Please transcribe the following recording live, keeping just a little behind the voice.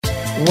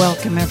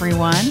Welcome,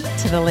 everyone,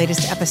 to the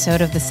latest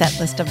episode of the Set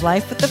List of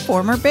Life with the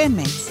former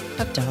bandmates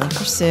of Dolly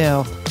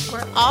Pursue.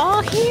 We're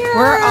all here.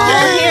 We're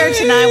all here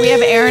tonight. We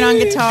have Aaron on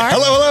guitar.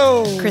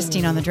 Hello.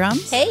 Christine on the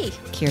drums. Hey.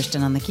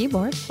 Kirsten on the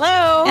keyboard.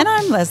 Hello. And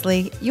I'm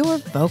Leslie, your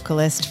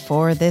vocalist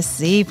for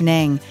this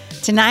evening.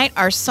 Tonight,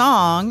 our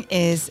song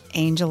is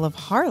Angel of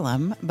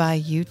Harlem by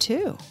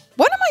U2.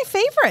 One of my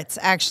favorites,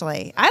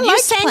 actually. I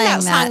liked sang playing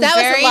that song that.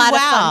 very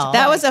well.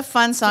 That was a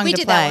fun song We to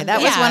did play. that one.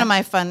 That was Yeah. one of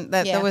my fun.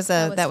 That was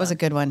a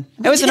good one.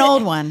 It was an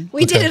old one,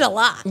 We did it a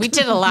lot. We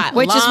did a lot,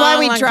 which is why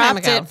we long time dropped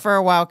ago. it for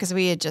a while because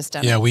we had just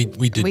done. Yeah, it. we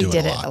did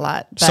it a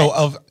lot. But, So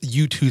of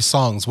U2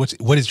 songs,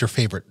 what is your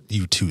favorite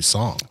U2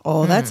 song?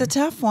 oh, that's a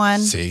tough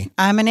one. See?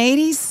 I'm an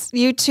 '80s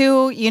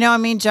U2. You know, I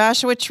mean,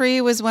 Joshua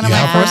Tree was one of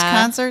Yeah. my first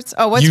concerts.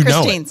 Oh, what's You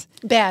know it. Christine's?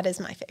 Bad is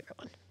my favorite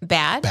one.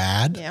 Bad?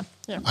 Bad? Yeah.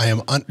 I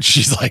am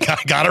she's like, I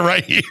got it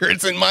right here.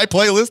 It's in my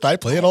playlist. I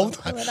play it all the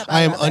time.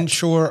 I am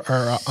unsure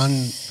or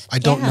I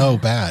don't know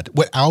bad.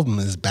 What album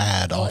is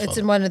bad off It's of?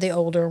 in one of the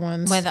older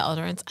ones. One of the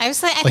older ones. I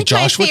was like, I Like think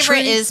Joshua my favorite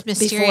Tree? is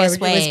Mysterious Before- it was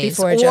Ways.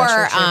 before or,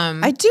 Joshua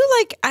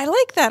Tree. I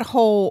like that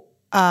whole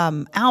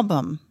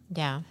album.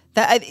 yeah,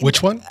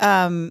 Which one?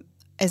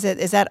 Is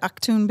that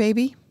Octoon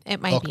Baby? it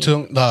might be.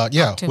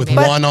 With Baby.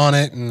 one on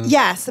it and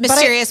Yes,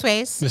 Mysterious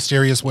Ways.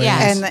 Mysterious Ways.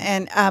 Yes.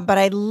 but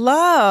I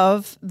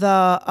love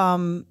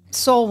the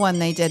soul one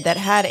they did that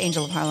had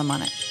Angel of Harlem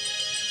on it.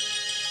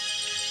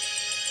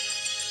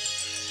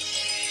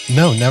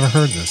 No, never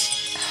heard this.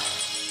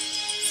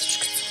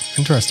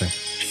 Interesting.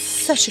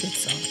 Such a good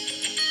song.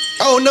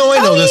 Oh no, I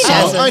know this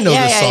yeah. song. I know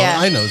Yeah, this yeah, song. yeah.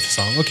 I know the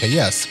song. Okay,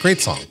 yes.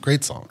 Great song.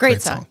 Great song.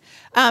 Great song.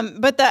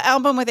 But the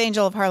album with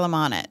Angel of Harlem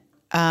on it,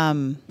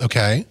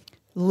 Okay.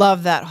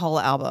 love that whole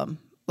album.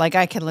 Like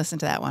I can listen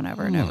to that one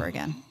over and over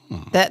again.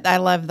 That I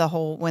love the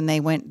whole when they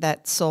went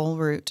that soul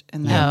route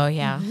and Oh,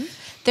 yeah.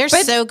 They're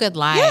so good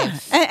live. yeah,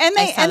 and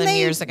I saw them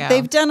years ago.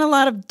 They've done a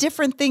lot of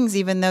different things,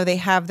 even though they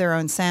have their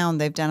own sound.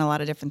 They've done a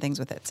lot of different things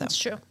with it. So It's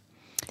true.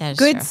 That is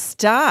good true.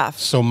 stuff.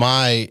 So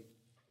my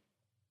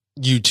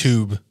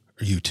YouTube.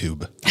 You Here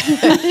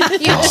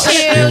we go.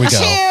 There we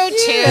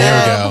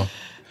go.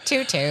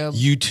 Tube.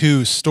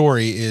 U2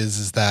 story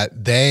is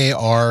that they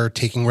are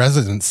taking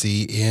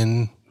residency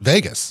in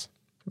Vegas.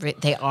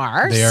 They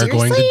are? They are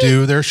going to Seriously?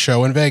 do their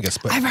show in Vegas.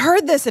 But I've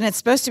heard this, and it's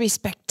supposed to be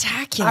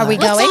spectacular. Are we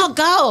Let's going? all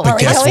go. But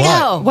guess Let's what?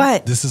 go.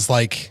 What? this is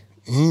like,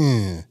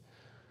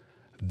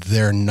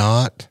 they're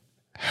not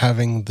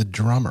having the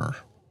drummer.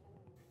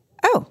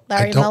 Oh,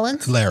 Larry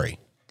Mullins? Larry.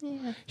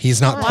 He's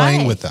not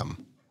playing with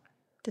them.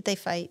 Did they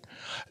fight?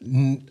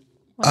 He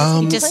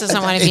just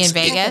doesn't want to be in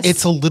Vegas.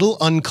 It's a little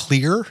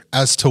unclear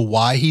as to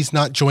why he's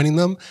not joining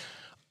them.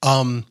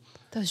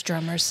 Those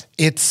drummers.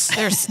 It's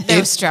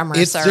Those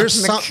drummers are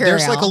there's like a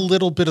mercurial.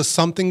 little bit of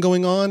something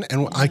going on,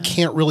 and I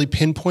can't really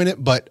pinpoint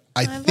it, but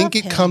I think love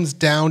it him. comes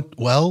down.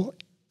 Well,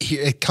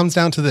 it comes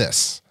down to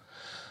this.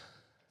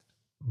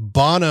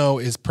 Bono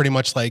is pretty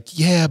much like,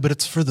 yeah, but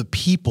it's for the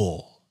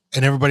people,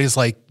 and everybody's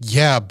like,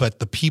 yeah, but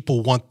the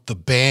people want the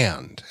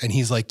band, and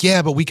he's like,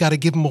 yeah, but we got to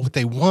give them what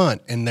they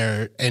want,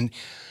 and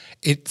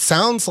it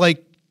sounds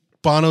like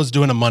Bono's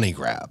doing a money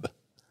grab.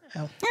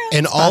 Oh.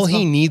 And all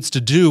he needs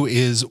to do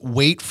is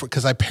wait for,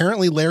 because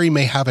apparently Larry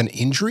may have an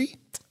injury,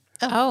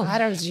 Oh. I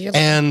don't know.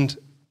 and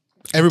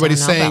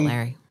everybody's Don't know about saying,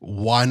 Larry.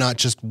 why not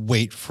just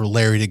wait for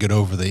Larry to get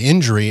over the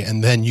injury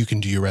and then you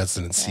can do your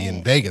residency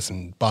in Vegas?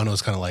 And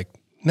Bono's kind of like,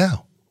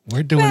 no,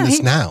 we're doing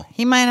this now.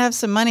 He might have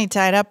some money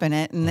tied up in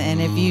it, and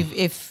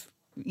if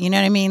you know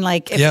what I mean,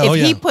 like if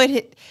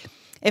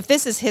if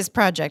this is his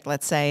project,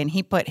 let's say, and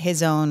he put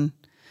his own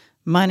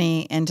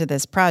money into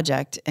this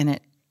project, and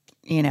it,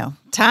 you know,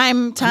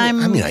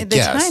 I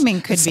guess.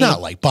 timing could it's be.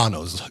 not like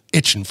Bono's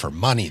itching for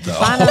money, though.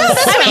 He's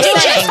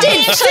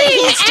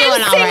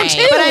doing all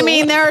right. But I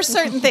mean, there are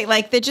certain things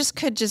like there just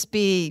could just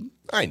be.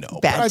 I know,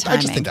 Bad but I just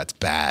timing. think that's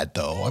bad,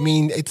 though. I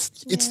mean,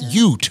 it's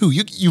you too.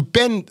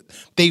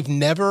 They've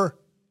never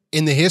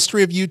in the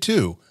history of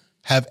U2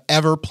 have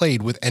ever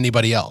played with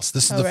anybody else.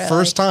 This is the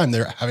first time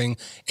they're having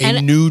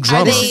a new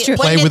drummer play with a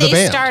band. When did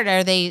they start?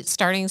 Are they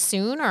starting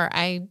soon, or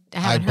I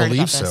haven't heard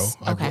believe about this? so.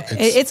 Okay.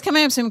 It's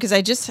coming up soon because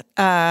I just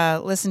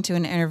listened to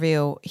an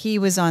interview. He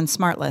was on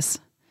Smartless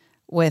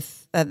with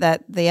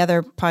the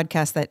other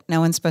podcast that no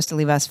one's supposed to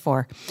leave us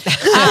for.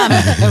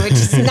 Which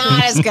is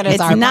not as good as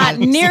It's our not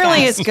podcast.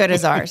 nearly as good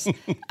as ours.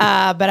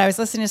 But I was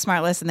listening to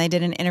Smartless, and they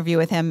did an interview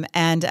with him,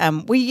 and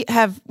we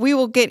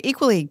will get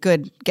equally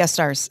good guest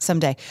stars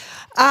someday.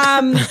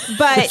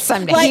 But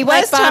Someday. he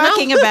was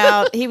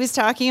Bono? he was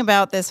talking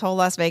about this whole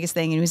Las Vegas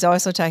thing, and he was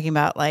also talking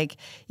about, like,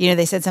 you know,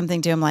 they said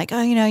something to him like,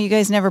 oh, you know, you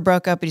guys never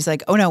broke up, and he's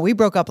like, oh no, we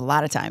broke up a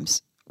lot of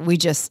times. We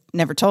just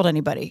never told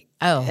anybody.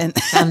 Oh, and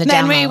on the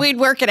then down low. we'd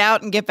work it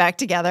out and get back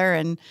together,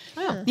 and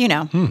you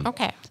know,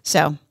 Okay.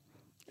 so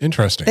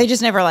Interesting. They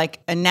just never like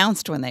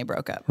announced when they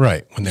broke up.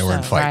 Right. When they were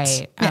in fights.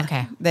 Right. Yeah.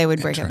 Okay. They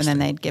would break up and then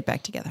they'd get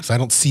back together. Because I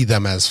don't see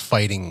them as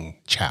fighting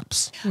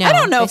chaps. No, I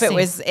don't know I if it see.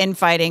 was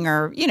infighting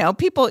or,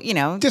 people,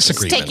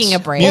 Disagreements. taking a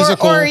break.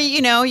 Musical. Or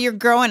you're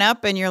growing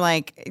up and you're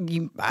like,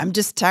 I'm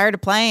just tired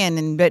of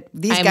playing, but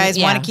these guys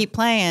want to keep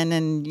playing,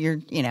 and you're,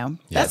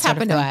 That's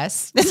happened to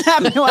us. That's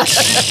happened to us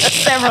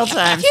several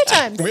times. A few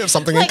times. we have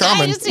something in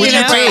common. I just We need do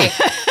a too. break.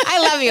 I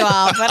love you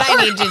all, but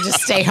I need to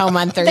just stay home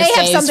on Thursdays.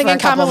 have something for a in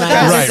common couple with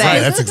us. months. Right.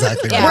 That's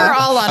exactly right. We're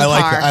all on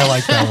par. I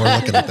like that. We're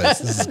looking at this.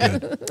 This is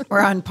good.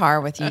 We're on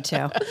par with you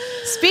two.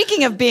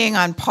 Speaking of being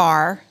on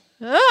par,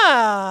 Was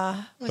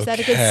that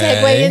a good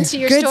Okay. segue into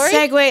your good story?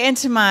 segue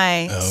into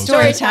my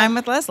story time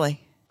with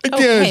Leslie.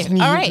 Okay,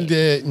 all right.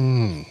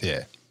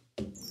 Yeah.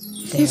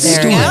 There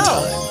Story we go.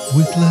 time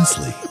with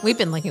Leslie. We've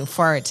been looking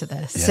forward to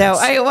this. So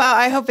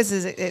I hope this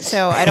is it.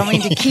 So I don't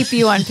mean to keep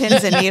you on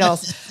pins and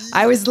needles.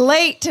 I was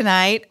late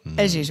tonight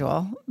as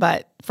usual,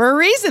 but for a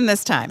reason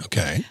this time.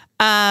 Okay.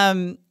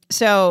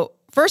 So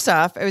first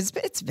off,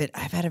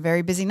 I've had a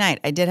very busy night.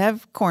 I did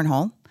have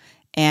cornhole,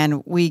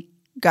 and we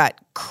got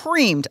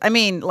creamed. I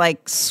mean,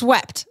 like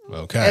swept.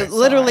 Okay. It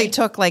literally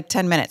took like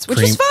 10 minutes, which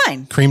was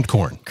fine. Creamed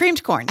corn.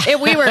 Creamed corn.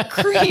 We were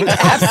creamed,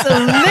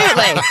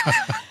 absolutely.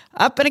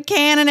 Up in a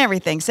can and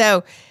everything.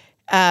 So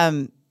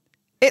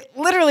it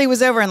literally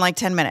was over in like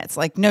 10 minutes,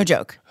 like no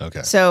joke.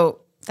 Okay. So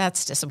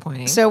That's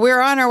disappointing.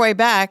 we're on our way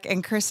back,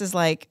 and Chris is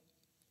like,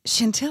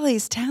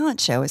 Chantilly's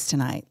talent show is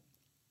tonight.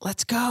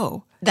 Let's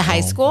go. The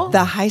high school?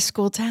 The high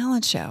school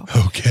talent show.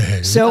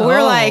 Okay. So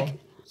we're like,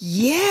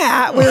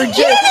 yeah, we're just.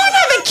 You don't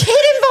have a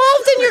kid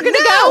involved and you're going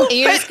to go.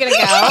 You're just going to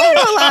We go?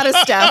 do a lot of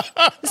stuff.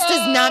 This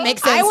does not make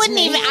sense. I to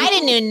me.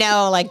 didn't even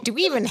know, like, do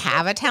we even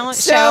have a talent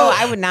So- show?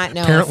 I would not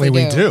know. Apparently if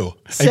we do.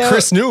 So- And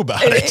Chris knew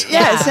about it.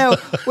 Yeah, so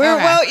we're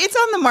Okay. well, it's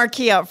on the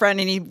marquee out front,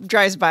 and he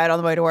drives by it on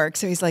the way to work.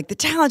 So he's like, the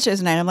talent show's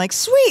tonight. I'm like,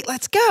 sweet,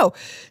 let's go.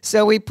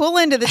 So we pull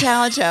into the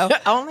talent show.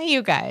 Only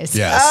you guys.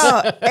 Yes.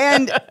 Oh,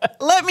 and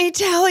let me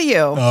tell you.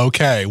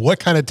 Okay. What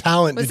kind of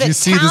talent Was did you it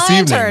see this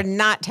talent or evening?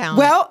 not talent?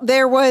 Well,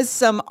 there was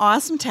some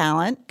awesome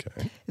talent.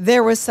 Okay.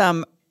 There was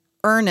some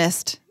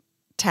earnest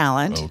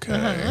talent.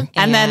 Okay.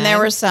 And then there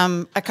were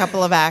a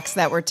couple of acts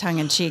that were tongue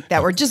in cheek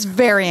that were just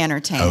very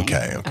entertaining.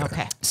 Okay.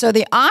 Okay. So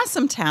the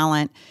awesome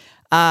talent,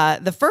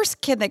 the first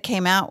kid that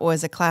came out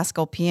was a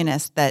classical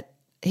pianist that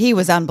he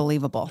was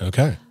unbelievable.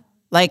 Okay.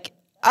 Like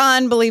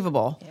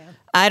unbelievable. Yeah.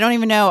 I don't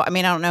even know. I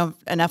mean, I don't know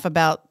enough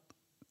about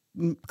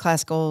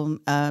classical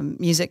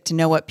music to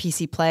know what piece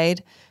he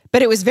played,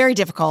 but it was very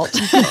difficult.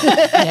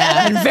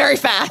 Yeah. And very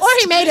fast. Or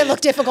he made it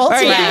look difficult.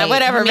 Or, yeah, Right.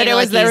 whatever. Made But it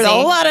look there was a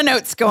easy. lot of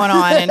notes going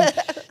on, and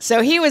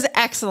so he was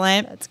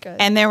excellent. That's good.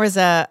 And there was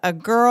a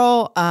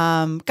girl.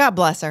 God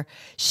bless her.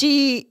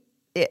 She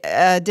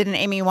did an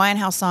Amy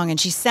Winehouse song, and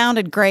she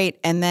sounded great.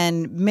 And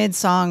then mid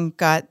song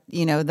got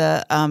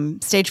the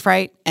stage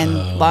fright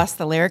and lost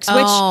the lyrics, which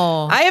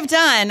Oh. I have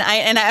done.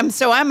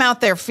 I'm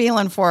out there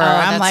feeling for her.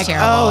 I'm that's like,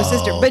 terrible. oh,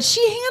 sister, but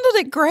she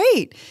handled it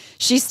great.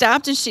 She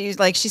stopped and she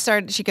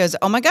goes,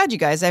 oh my God, you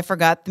guys, I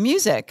forgot the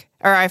music,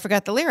 or I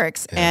forgot the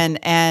lyrics. And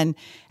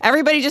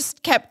everybody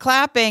just kept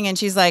clapping, and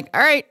she's like, all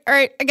right,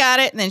 I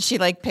got it. And then she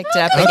like picked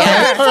it up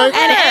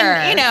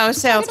again. And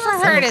so for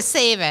her to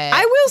save it.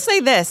 I will say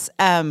this.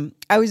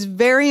 I was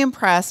very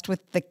impressed with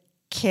the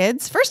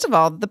kids. First of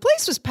all, the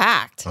place was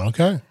packed.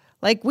 Okay.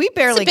 Like we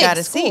barely big got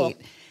a school. seat.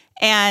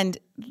 And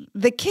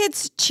the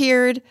kids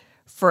cheered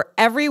for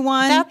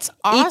everyone. That's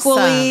awesome.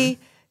 Equally.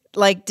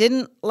 Like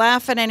didn't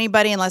laugh at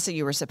anybody unless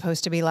you were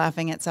supposed to be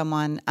laughing at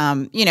someone.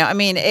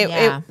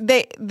 The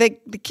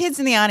kids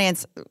in the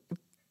audience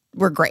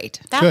were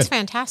great. That's Good.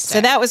 fantastic.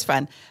 So that was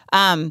fun.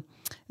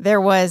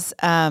 There was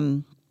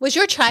Was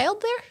your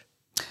child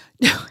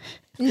there?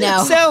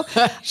 no. so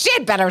she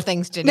had better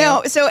things to do.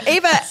 no, so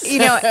Ava,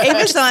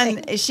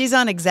 Ava's she's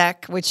on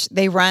exec, which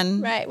they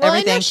run Right. Well, I know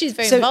everything. she's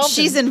very so involved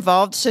she's in-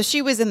 involved. So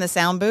she was in the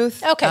sound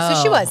booth. Okay,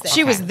 so she was there.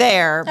 She was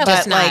there, but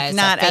Just not like as a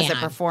not as a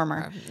fan.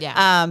 performer.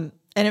 Yeah.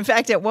 And in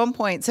fact, at one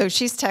point, so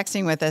she's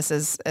texting with us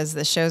as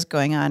the show's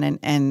going on,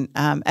 and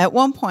at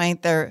one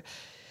point there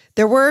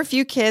were a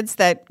few kids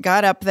that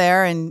got up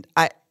there, and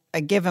I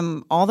give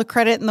them all the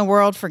credit in the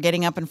world for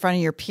getting up in front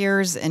of your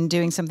peers and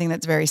doing something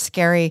that's very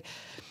scary,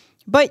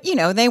 but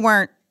they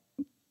weren't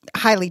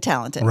highly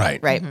talented,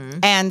 Right. Right. Mm-hmm.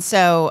 And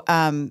so,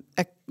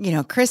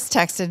 Chris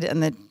texted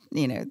in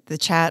the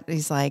chat.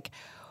 He's like,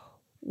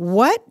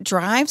 what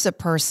drives a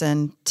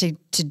person to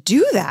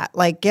do that?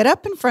 Like get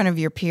up in front of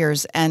your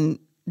peers and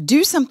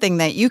do something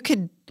that you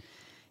could,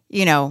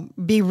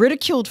 be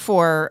ridiculed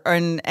for.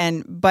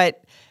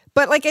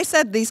 But like I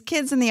said, these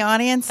kids in the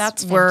audience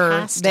That's were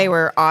fantastic.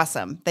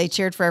 awesome. They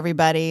cheered for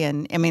everybody.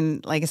 And I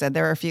mean, like I said,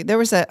 there were a few, there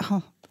was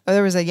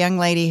a young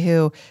lady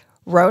who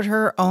wrote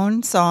her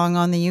own song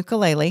on the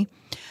ukulele.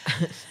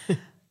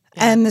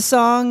 And the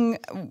song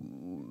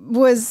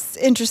was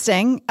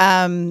interesting.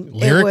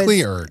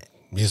 Lyrically or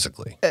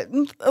musically? A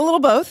little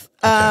both.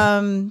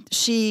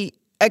 Okay.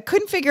 I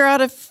couldn't figure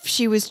out if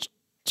she was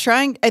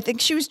trying. I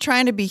think she was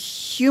trying to be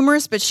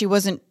humorous, but she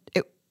wasn't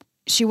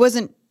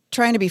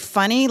trying to be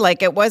funny.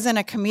 Like it wasn't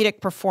a comedic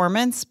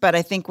performance, but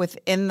I think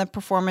within the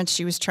performance,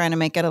 she was trying to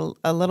make it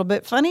a little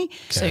bit funny. Okay.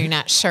 So you're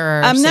not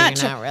sure. I'm so not you're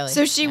sure. Not really.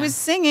 So she was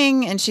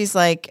singing and she's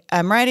like,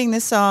 I'm writing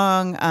this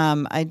song.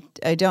 I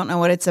don't know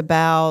what it's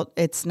about.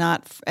 It's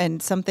not,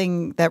 and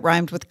something that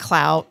rhymed with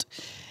clout.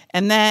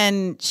 And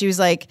then she was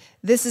like,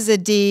 this is a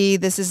D,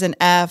 this is an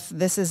F,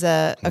 this is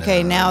a,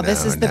 okay,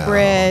 this is the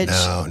bridge.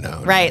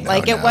 Right.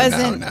 It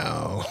wasn't.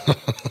 No.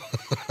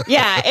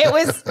 Yeah, it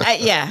was,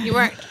 yeah. You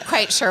weren't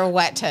quite sure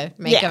what to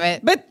make of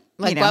it. But,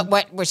 like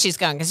where she's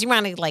going. Because you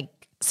want to like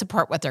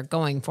support what they're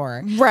going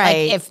for.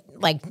 Right. Like if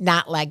like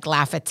not like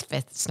laugh if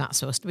it's not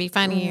supposed to be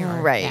funny.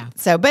 Or, right. Yeah.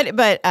 So, but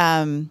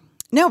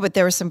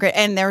there was some great,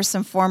 and there were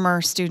some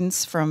former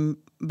students from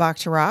Bach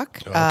to Rock.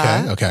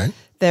 Okay.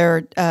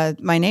 They're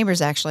my neighbors,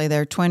 actually.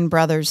 They're twin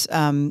brothers.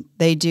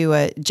 They do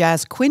a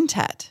jazz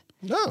quintet,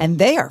 and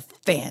they are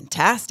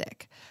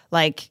fantastic.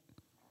 Like,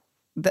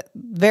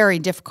 very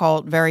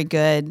difficult, very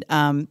good.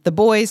 The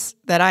boys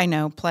that I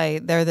know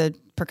they're the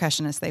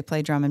percussionists. They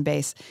play drum and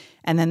bass.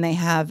 And then they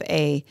have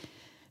a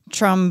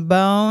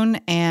trombone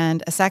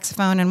and a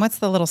saxophone. And what's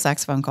the little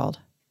saxophone called?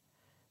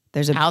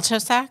 There's a alto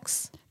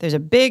sax? There's a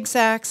big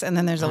sax, and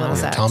then there's a little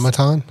sax.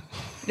 Automaton?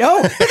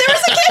 No, but there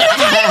was a kid who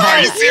played one. Are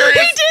you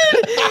serious? He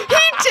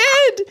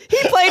did. He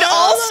played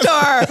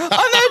All-Star on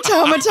the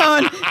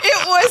automaton.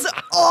 It was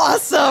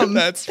awesome.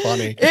 That's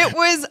funny. It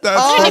was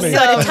That's funny.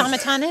 What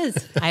automaton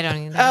is. I don't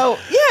even know. Oh,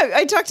 yeah.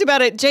 I talked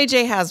about it.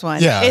 JJ has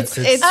one. Yeah, It's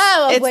the it's-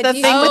 thing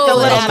with the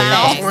little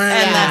mouth.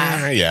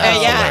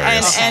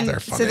 Hilarious. And They're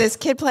so funny. this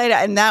kid played it,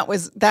 and that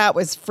was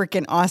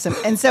freaking awesome.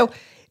 And so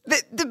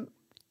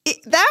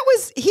he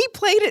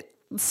played it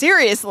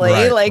seriously,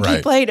 he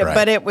played it,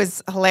 but it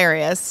was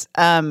hilarious.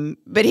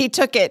 But he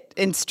took it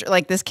in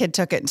this kid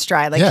took it in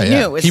stride. Like he knew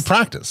it was. He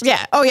practiced.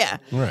 Yeah. Oh yeah.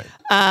 Right.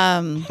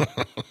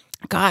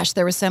 Gosh,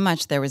 there was so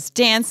much. There was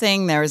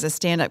dancing. There was a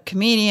stand-up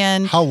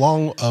comedian. How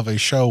long of a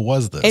show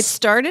was this? It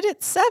started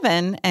at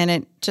 7 and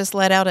it just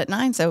let out at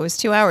 9, so it was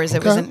 2 hours.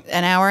 It was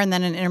an hour and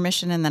then an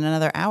intermission and then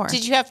another hour.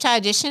 Did you have to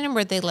audition, and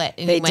were they let?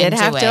 They did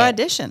have to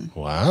audition.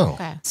 Wow.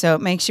 Okay. So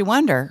it makes you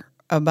wonder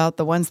about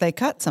the ones they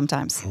cut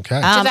sometimes.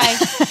 Okay.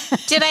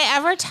 Did I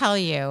ever tell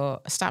you?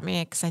 Stop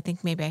me, because I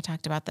think maybe I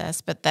talked about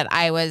this, but that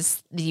I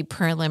was the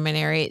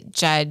preliminary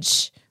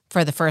judge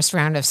for the first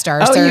round of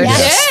Star Search. You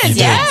Yes, did. you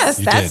did. Yes,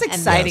 You that's did.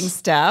 exciting Yes.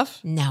 stuff.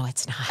 No,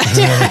 it's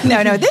not.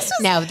 No, this was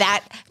No,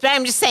 but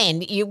I'm just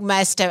saying, you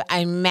must have, I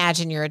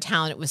imagine you're a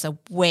talent. It was a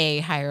way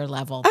higher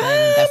level than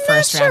the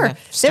first round of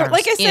Stars.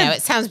 Like I said,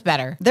 it sounds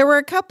better. There were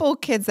a couple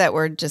kids that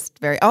were just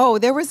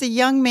there was a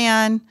young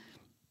man.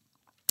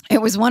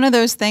 It was one of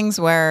those things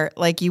where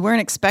like you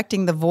weren't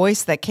expecting the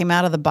voice that came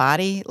out of the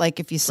body. Like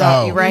if you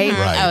saw it, right?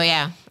 Right. Oh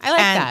yeah. I like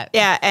that.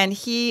 Yeah. And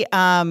he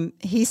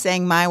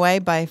sang My Way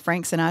by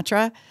Frank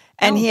Sinatra.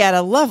 And he had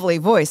a lovely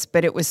voice,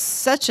 but it was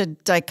such a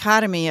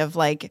dichotomy of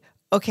like,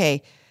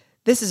 okay,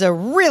 this is a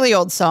really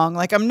old song.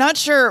 Like, I'm not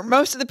sure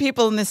most of the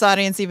people in this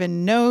audience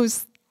even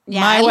knows My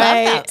I love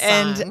Way. that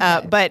song.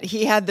 And, but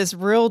he had this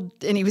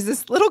and he was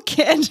this little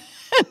kid.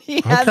 And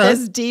he had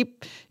this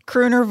deep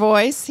crooner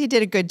voice. He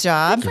did a good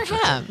job. Good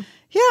for him.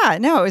 Yeah,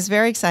 no, it was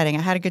very exciting.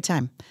 I had a good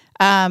time.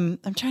 I'm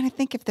trying to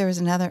think if there was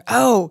another.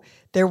 Oh,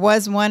 there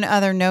was one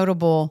other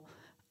notable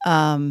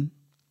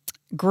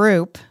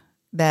group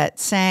that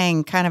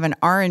sang kind of an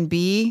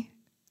R&B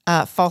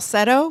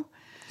falsetto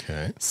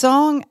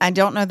song. I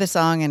don't know the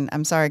song, and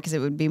I'm sorry because it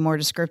would be more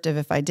descriptive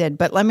if I did.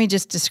 But let me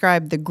just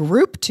describe the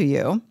group to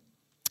you.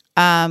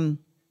 The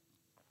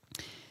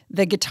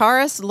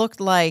guitarist looked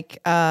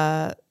like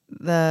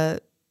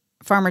the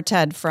Farmer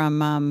Ted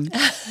from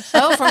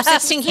from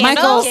 16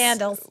 Candles.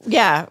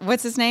 Yeah,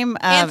 what's his name?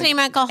 Anthony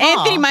Michael Hall.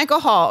 Anthony Michael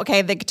Hall.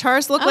 Okay, the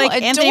guitarist looked like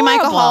Anthony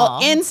Michael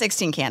Hall in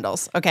 16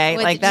 Candles. Okay,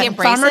 Wait, like did he that.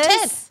 embrace Farmer it?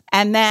 Ted.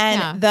 And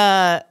then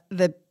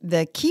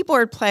the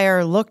keyboard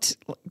player looked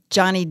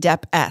Johnny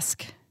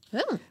Depp-esque.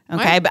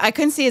 Okay, but I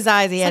couldn't see his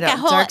eyes. He had like a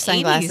whole dark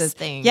sunglasses. 80s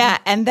thing. Yeah,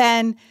 and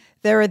then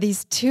there were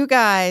these two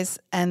guys,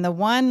 and the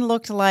one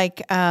looked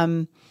like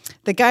the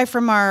guy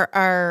from our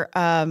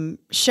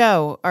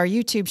show, our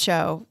YouTube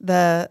show,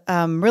 the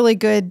really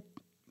good.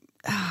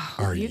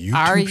 Our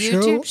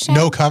YouTube show?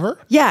 No Cover?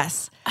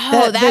 Yes.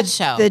 Oh, that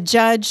show. The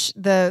judge,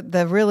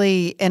 the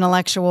really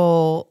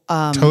intellectual.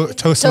 Toast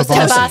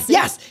Tabasi.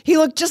 Yes, he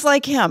looked just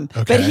like him,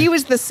 but he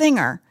was the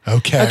singer.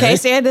 Okay. Okay,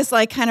 so he had this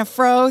like kind of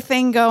fro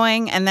thing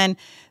going, and then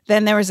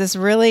there was this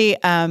really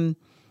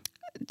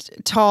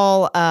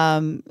tall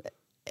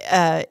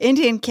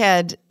Indian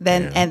kid.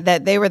 And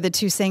that they were the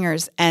two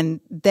singers,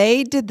 and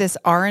they did this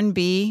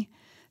R&B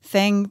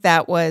thing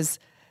that was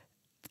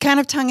kind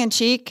of tongue in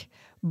cheek,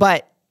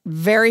 but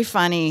very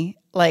funny.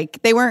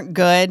 Like they weren't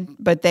good,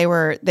 but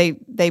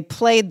they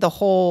played the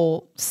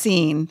whole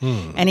scene.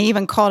 And he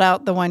even called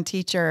out the one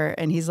teacher,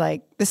 and he's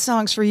like, "This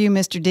song's for you,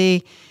 Mr.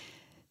 D."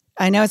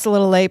 I know it's a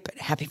little late, but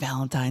happy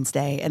Valentine's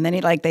Day. And then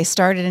they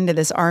started into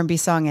this R&B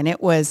song, and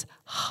it was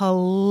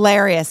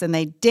hilarious. And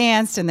they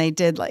danced, and they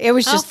did it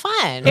was just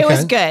fun. It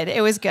was good.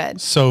 It was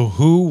good. So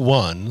who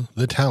won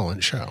the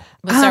talent show?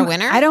 Was there a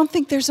winner? I don't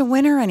think there's a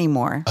winner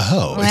anymore.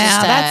 Oh, well,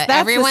 that's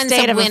everyone's the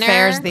state a of winner.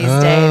 affairs these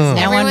days.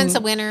 Everyone's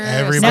a winner.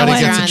 Everybody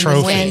gets a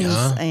trophy. Wins.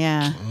 Huh?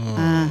 Yeah,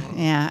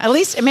 yeah. At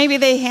least maybe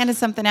they handed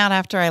something out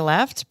after I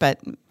left, but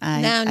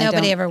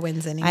nobody ever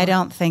wins anymore. I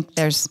don't think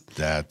they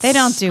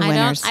don't do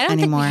winners I don't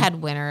anymore. think we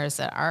had winners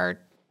at our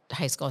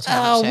high school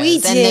talent shows. We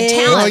And did. the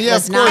talent Oh, yeah,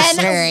 was of not course.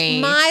 very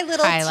my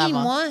little high team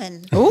level.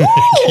 won. Ooh.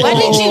 What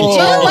did you do?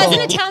 It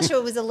wasn't a talent show.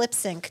 It was a lip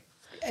sync.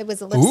 It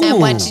was a lip sync. And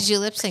what did you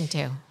lip sync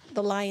to?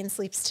 The Lion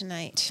Sleeps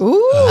Tonight.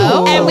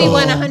 Ooh. And we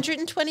won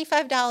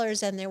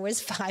 $125, and there was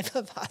 5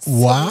 of us.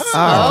 Wow.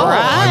 All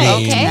right. I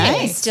mean, Okay.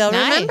 I still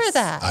remember Nice.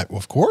 that.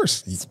 of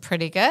course. It's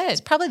pretty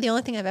good. Probably the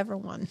only thing I've ever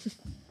won.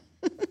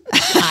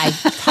 I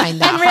find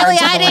that And really, hard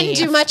to I didn't believe.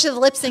 do much of the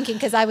lip syncing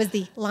because I was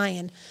the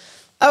lion.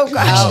 Oh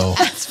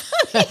gosh.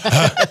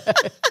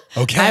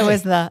 Okay. I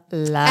was the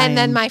lion. And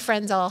then my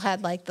friends all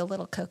had the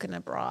little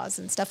coconut bras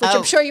and stuff, which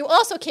I'm sure you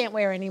also can't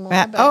wear anymore.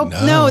 But,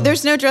 no,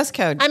 there's no dress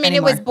code. I mean,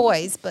 anymore. it was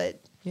boys, but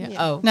you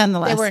know,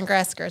 Nonetheless, they were in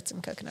grass skirts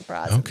and coconut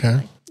bras. Okay.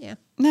 And, yeah.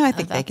 No, I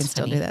think they that's can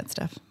still funny. do that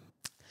stuff.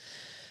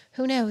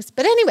 Who knows?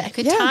 But anyway,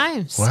 Good Yeah.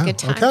 times. Wow. Good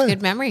times. Okay.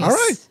 Good memories. All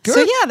right. Good. So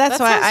yeah, that's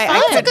why sounds I fun.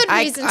 could, That's a good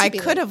reason to I be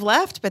could late. have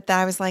left, but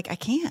I was like, I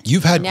can't.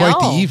 You've had quite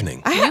the No.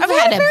 evening. I've You've had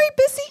had a a very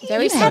busy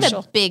very evening. Had social.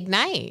 a big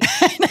night.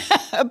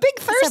 A big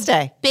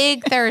Thursday.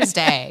 Big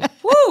Thursday.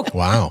 Woo.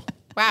 Wow.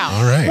 Wow.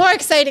 All right. more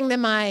exciting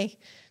than my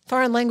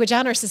Foreign Language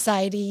Honor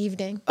Society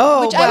evening.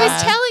 Oh, which I wow.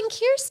 was telling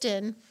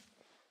Kirsten,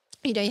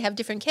 you have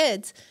different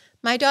kids.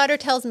 My daughter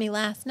tells me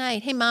last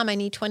night, hey, Mom, I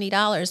need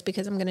 $20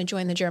 because I'm going to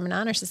join the German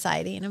Honor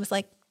Society. And I was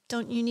like,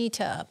 don't you need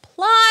to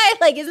apply?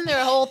 Isn't there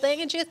a whole thing?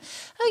 And she goes,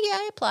 oh, yeah,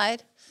 I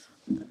applied.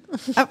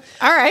 All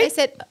I right.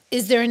 said,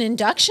 is there an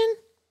induction?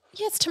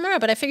 Yeah, it's tomorrow,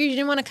 but I figured you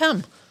didn't want to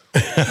come.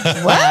 What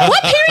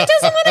parent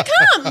doesn't want to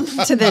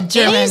come? To the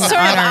German Any sort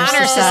of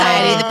honor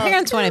society, the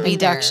parents want to be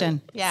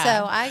Induction. there. Yeah.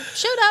 So I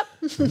showed up.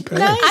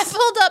 I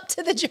pulled up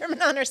to the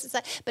German Honor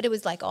Society, but it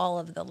was all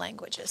of the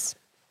languages.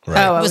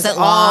 Right. Oh, was it all-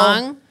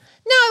 long?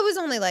 No, it was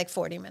only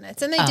 40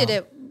 minutes, and they did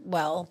it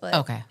well. But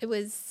Okay. it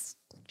was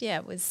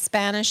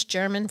Spanish,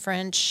 German,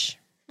 French,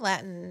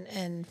 Latin,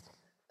 and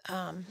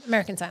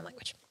American Sign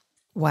Language.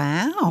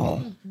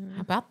 Wow.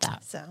 How about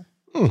that? So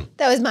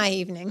that was my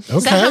evening. Okay.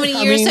 So how many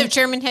I years mean, of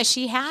German has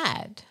she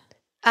had?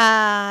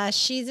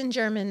 She's in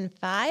German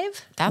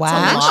 5. That's Wow.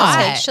 a And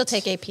lot. she'll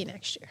take AP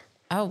next year.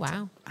 Oh,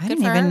 wow. I Good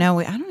don't for even her. know.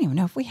 I don't even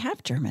know if we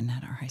have German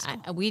at our high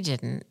school. We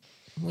didn't.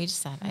 We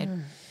just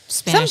had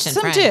Spanish and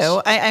Some French.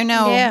 do. I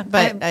know. Yeah,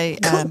 but I.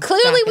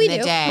 Clearly, Back we in the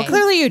do. day. Well,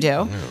 clearly you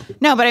do.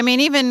 No, but I mean,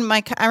 even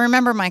I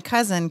remember my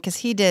cousin because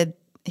he did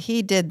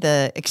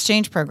the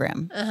exchange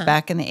program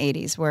back in the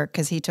 80s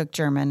because he took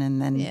German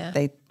and then Yeah.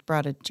 they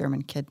brought a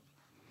German kid,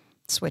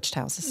 switched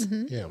houses,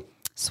 Yeah.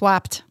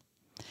 swapped.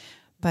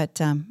 But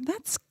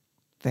that's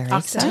very Achtung,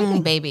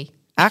 exciting. baby.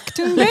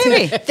 Achtung,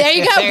 baby. There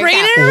you go. There you Bring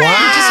go. it around.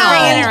 Wow. Just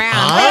bring it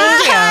around.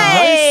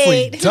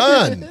 Nicely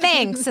done.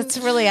 Thanks. That's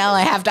really all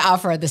I have to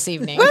offer this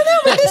evening. Well, no,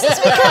 but this has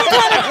become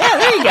kind of, yeah,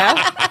 there you go.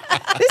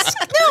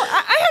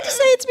 I have to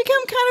say it's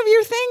become kind of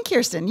your thing,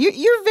 Kirsten.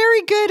 You're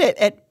very good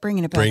at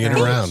bringing it back Bringing it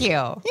around. around. Thank you.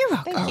 You're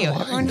welcome. Thank you. Oh,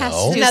 I Everyone has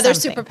know. to do Another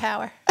something.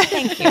 superpower.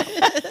 Thank you.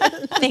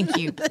 Thank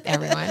you,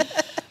 everyone.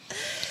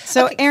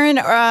 So, Erin,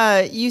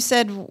 you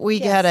said we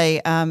got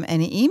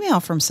an email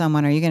from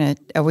someone. Are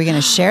we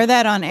gonna share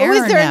that on air? Oh,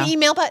 is or there no? an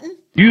email button?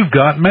 You've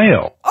got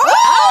mail.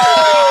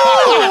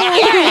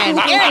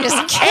 Aaron just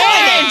killing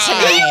it You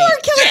tonight. were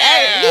killing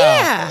it.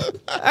 Yeah.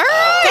 All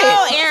right.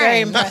 Go,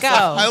 Aaron. I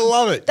Go.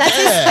 love it.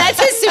 That's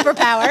his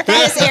superpower.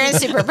 That is Aaron's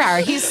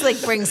superpower. He's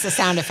brings the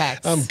sound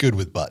effects. I'm good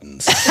with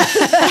buttons.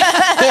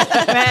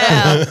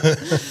 Well,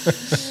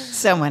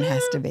 someone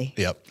has to be.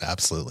 Yep,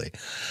 absolutely.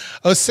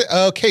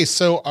 Okay,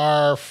 so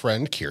our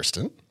friend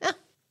Kirsten.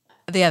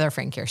 The other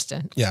friend,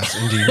 Kirsten. Yes,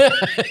 indeed.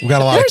 We've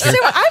got a lot of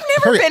I've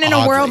never Very been in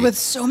a world oddly. with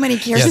so many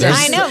Kirstens. there's-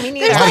 I know, me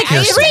neither. There's like I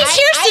used three to-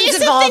 Kirstens I used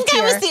to involved think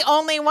I was here. the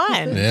only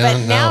one, Yeah, but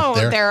no, now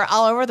they're- they're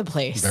all over the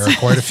place. There are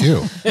quite a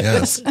few.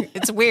 Yes.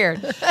 It's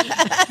weird.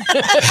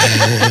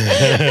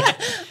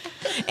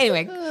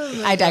 Anyway,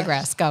 I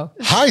digress. Go.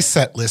 Hi,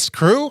 set list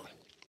crew.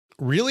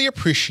 Really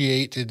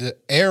appreciated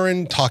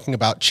Aaron talking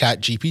about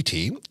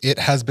ChatGPT. It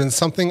has been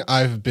something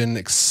I've been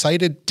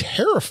excited,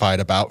 terrified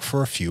about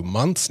for a few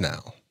months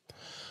now.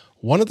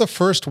 One of the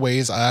first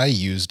ways I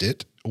used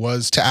it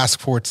was to ask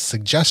for its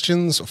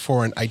suggestions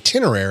for an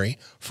itinerary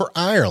for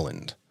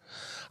Ireland.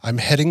 I'm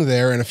heading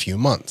there in a few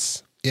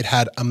months. It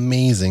had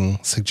amazing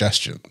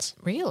suggestions.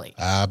 Really?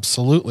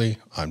 Absolutely.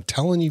 I'm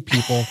telling you,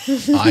 people.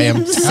 I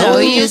am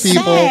telling you,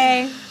 people.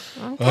 say.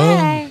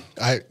 Okay.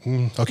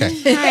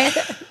 Okay.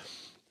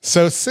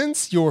 So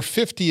since your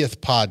 50th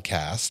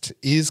podcast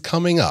is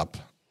coming up,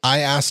 I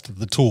asked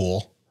the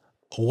tool,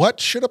 what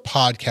should a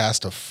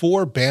podcast of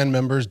 4 band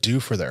members do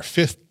for their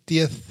 50th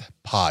 50th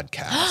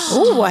podcast.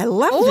 Oh, I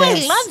love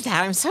this. I love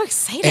that. I'm so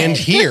excited. And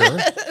here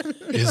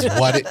is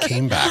what it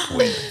came back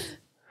with.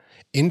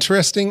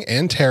 Interesting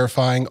and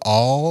terrifying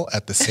all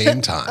at the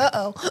same time.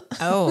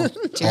 Oh,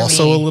 dear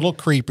Also me. a little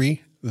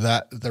creepy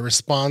that the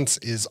response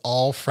is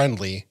all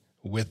friendly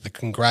with the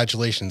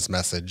congratulations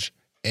message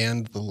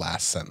and the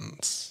last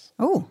sentence.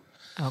 Oh.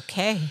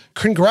 Okay.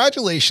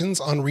 Congratulations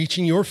on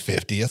reaching your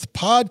 50th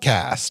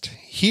podcast.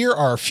 Here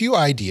are a few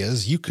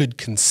ideas you could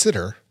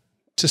consider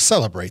to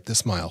celebrate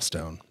this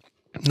milestone.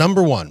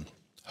 Number 1,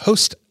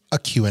 host a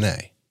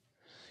Q&A.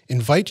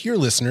 Invite your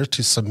listeners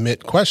to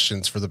submit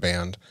questions for the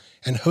band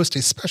and host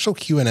a special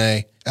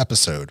Q&A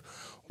episode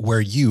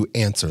where you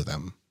answer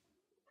them,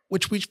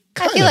 which we've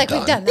kind I feel of like done.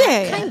 we've done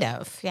that. Kind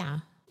of, yeah.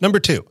 Number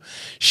 2,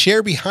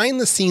 share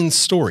behind-the-scenes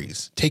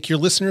stories. Take your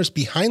listeners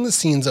behind the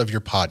scenes of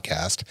your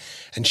podcast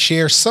and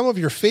share some of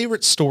your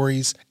favorite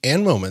stories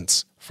and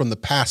moments from the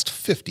past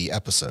 50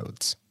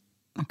 episodes.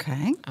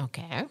 Okay.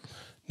 Okay.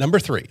 Number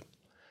 3,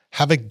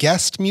 have a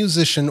guest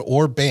musician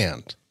or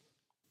band.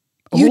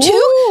 You too?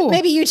 Ooh.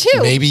 Maybe you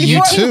too. Maybe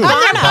you too.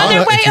 On their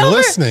way if you're over.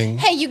 listening.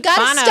 Hey, you got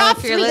to Bono, stop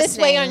if you're through this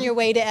way listening. on your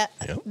way to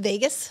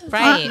Vegas.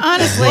 Right.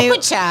 Honestly,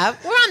 What's up?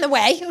 We're on the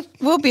way.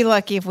 we'll be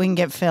lucky if we can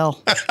get Phil.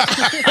 Bono,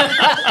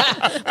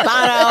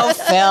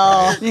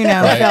 Phil. You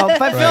know, Phil.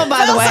 But Phil,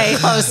 by the way,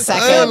 Close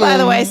second. Phil, by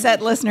the way,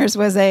 set listeners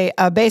was a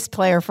bass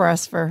player for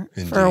us for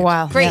a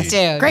while. Great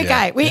dude. Great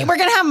guy. We're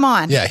gonna have him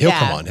on. Yeah, he'll Yeah.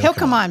 come on. He'll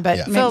come on,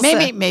 but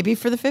Yeah. maybe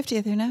for the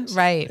 50th. Who knows?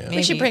 Right. Maybe.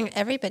 We should bring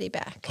everybody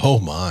back. Oh,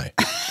 my.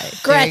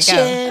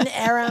 Gretchen,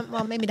 Aaron.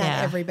 Well, maybe not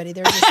Yeah. everybody.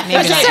 There's just Maybe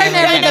not certain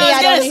everybody. everybody I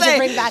I don't was need gonna to say,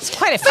 bring back.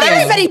 Quite a few. But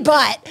everybody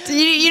but.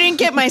 You didn't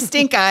get my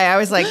stink eye. I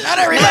was like, not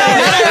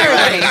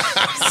everybody.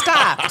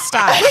 Stop.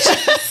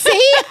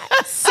 See?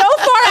 So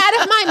far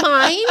out of my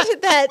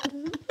mind that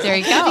There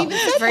you go.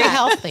 Very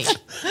healthy.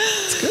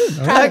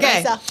 proud Okay.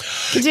 of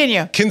myself.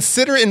 Continue.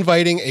 Consider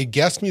inviting a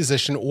guest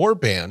musician or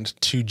band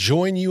to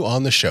join you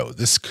on the show.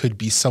 This could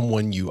be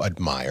someone you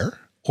admire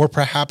or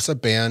perhaps a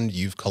band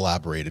you've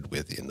collaborated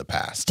with in the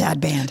past. Dad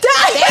band. Man.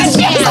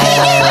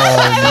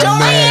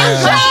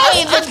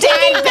 Hey, the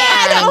dad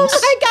band. Oh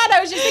my God, I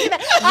was just thinking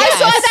that. I Yes.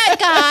 saw that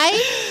guy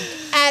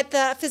at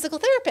the physical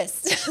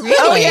therapist. Really?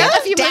 Oh, yeah.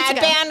 A few months Dad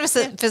ago. band was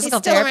it physical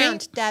He's still therapy?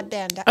 around. Dad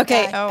band.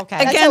 Okay. Guy. Okay.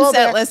 That's Again, how old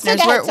set they are. listeners,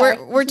 So go ahead, sorry.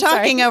 we're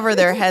talking over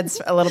their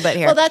heads a little bit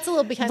here. Well, that's a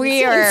little behind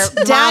We the are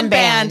scenes. Dad mom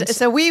band. band.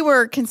 So we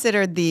were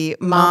considered the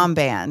mom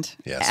band.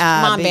 Yes.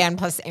 Mom be- band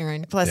plus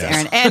Aaron. Plus Yes.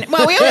 Aaron. And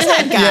well, we always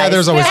had guys. Yeah,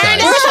 there's always Aaron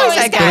guys. is always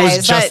had guys. There was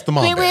guys, just but the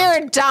mom we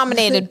band. were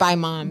dominated by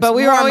moms. But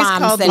we were More always moms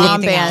called than mom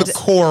anything band. The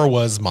else. core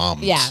was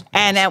moms. Yeah.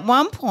 And at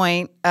one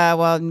point,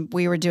 while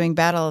we were doing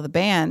Battle of the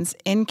Bands,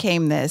 in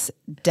came this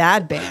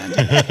dad band,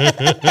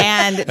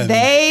 and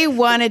they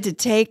wanted to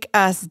take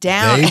us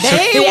down. They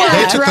They, took- were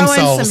they took throwing some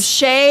themselves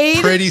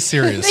shade. Pretty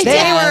serious.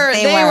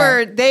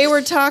 They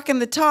were talking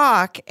the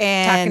talk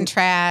and Talking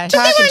trash.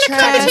 talking They were in a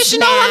trash.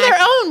 competition all on their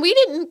own. We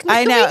didn't.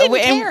 I know, We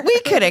didn't care. and we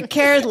could have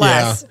cared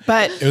less,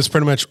 but It was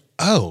pretty much,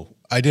 I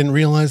didn't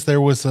realize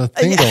there was a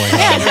thing going on.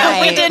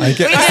 Right. we didn't. I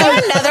get- we Is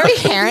didn't. there another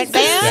parent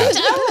band?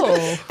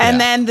 Oh. And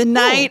then the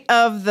night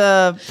of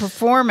the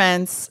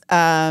performance,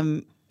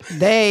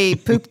 they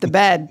pooped the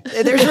bed.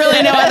 There's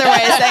really no other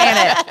way of saying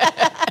it.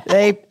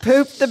 They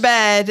pooped the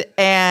bed,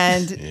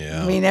 and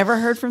Yeah. we never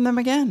heard from them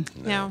again.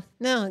 No.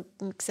 No,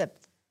 except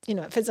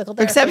physical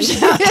therapy. Except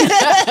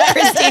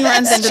Christine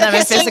runs into them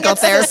in physical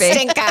therapy.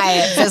 Stink guy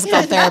at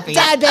physical therapy.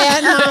 Dad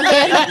band, mom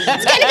band.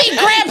 It's going to be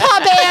grandpa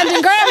band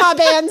and grandma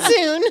band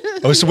soon.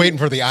 I was waiting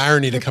for the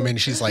irony to come in.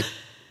 She's like,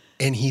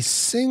 and he's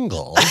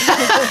single.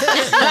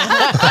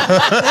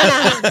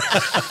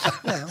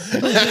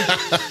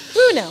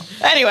 Who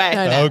knows?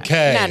 Anyway,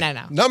 Okay.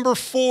 No. Number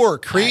 4,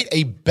 create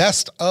a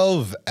best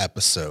of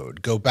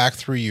episode. Go back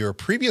through your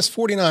previous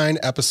 49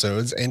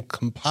 episodes and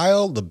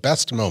compile the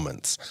best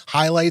moments,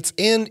 highlights,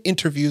 and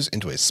interviews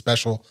into a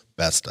special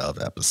best of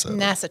episode.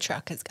 NASA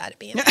truck has got to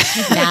be in it.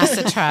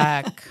 NASA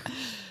truck.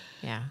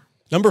 Yeah.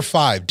 Number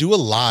 5, do a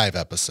live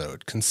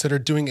episode. Consider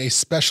doing a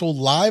special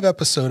live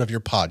episode of your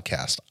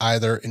podcast,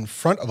 either in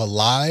front of a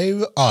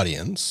live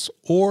audience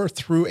or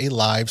through a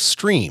live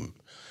stream.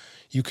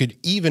 You could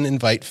even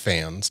invite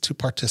fans to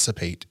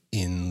participate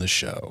in the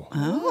show.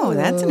 oh,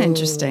 that's an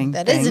interesting.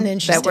 That is thing an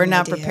interesting that we're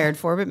not idea. prepared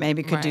for, but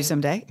maybe could do Right.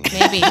 someday.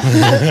 Maybe.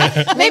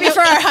 Maybe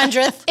for our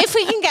 100th. If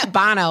we can get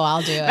Bono,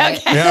 I'll do it.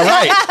 Yeah,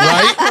 right.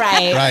 Right.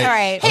 Right. All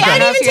right. Hey, Okay. I'd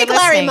Bono, even if you're take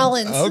Larry listening.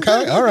 Mullins.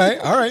 Okay. All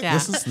right. Yeah.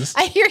 This.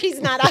 I hear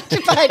he's not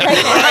occupied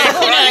right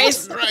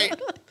now. Right.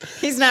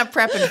 He's not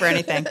prepping for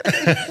anything.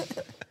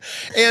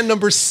 And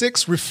number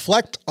 6,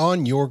 reflect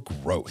on your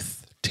growth.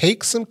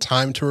 Take some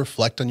time to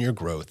reflect on your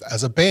growth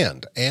as a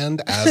band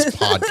and as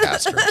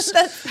podcasters.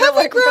 Have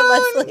we grown?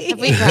 Leslie.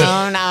 We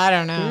grown. I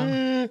don't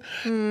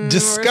know.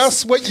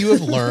 Discuss what you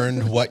have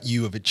learned, what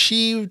you have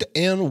achieved,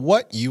 and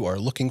what you are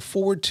looking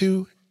forward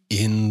to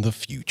in the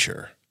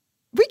future.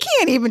 We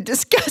can't even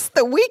discuss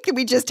the week that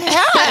we just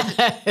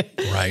had.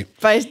 Right.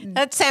 But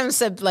That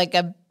sounds like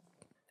a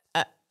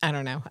I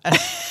don't know,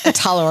 a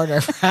tall order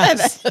for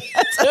us.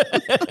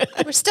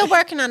 We're We're still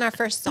working on our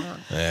first song.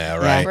 Yeah,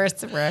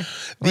 right.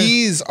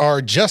 These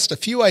are just a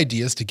few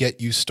ideas to get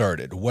you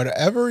started.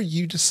 Whatever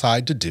you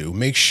decide to do,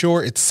 make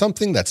sure it's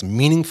something that's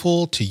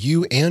meaningful to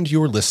you and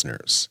your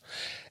listeners,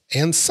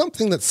 and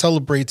something that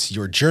celebrates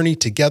your journey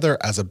together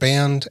as a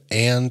band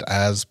and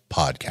as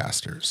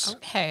podcasters.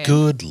 Okay.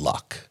 Good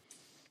luck.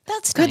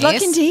 That's Good nice.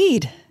 luck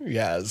indeed.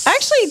 Yes.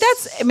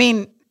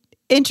 Actually,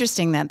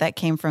 interesting that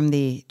came from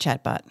the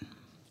chatbot.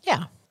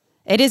 Yeah.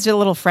 It is a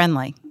little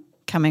friendly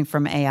coming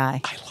from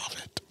AI. I love it.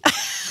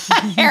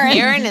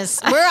 Aaron is,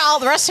 the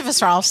rest of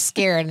us are all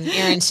scared. And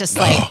Aaron's just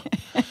like,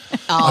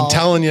 I'm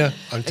telling you,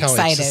 it's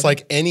excited. just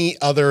like any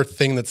other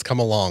thing that's come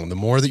along. The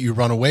more that you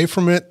run away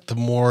from it, the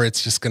more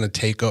it's just going to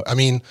take. I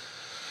mean,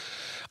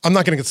 I'm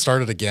not going to get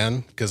started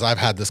again because I've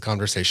had this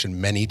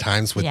conversation many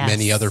times with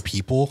many other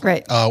people.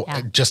 Right.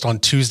 Just on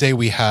Tuesday,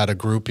 we had a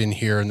group in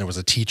here and there was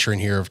a teacher in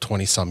here of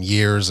 20 some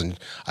years. And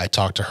I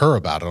talked to her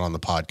about it on the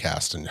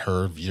podcast, and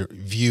her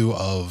view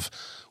of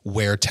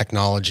where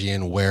technology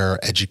and where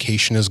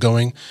education is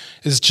going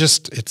is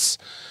just,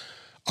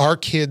 our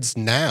kids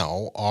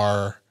now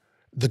are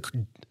the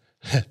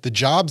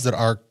jobs that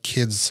our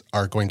kids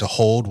are going to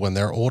hold when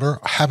they're older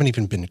haven't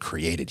even been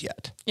created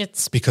yet.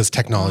 It's because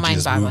technology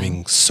is mind-boggling.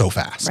 moving so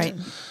fast. Right.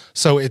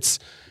 So it's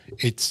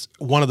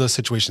one of those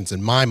situations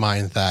in my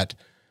mind that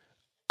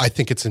I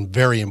think it's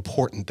very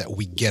important that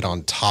we get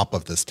on top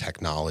of this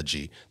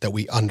technology, that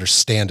we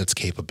understand its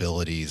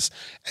capabilities,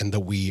 and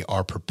that we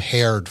are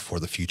prepared for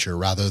the future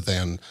rather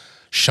than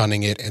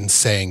shunning it and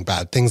saying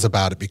bad things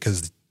about it,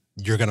 because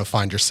you're going to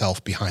find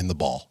yourself behind the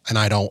ball. And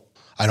I don't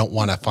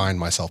want to find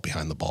myself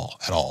behind the ball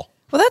at all.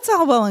 Well, that's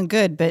all well and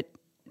good, but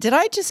did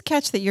I just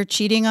catch that you're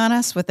cheating on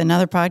us with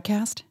another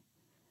podcast?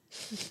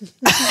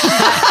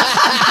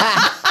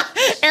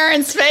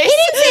 Aaron's face. He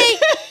didn't say.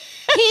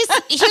 He's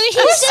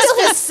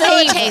just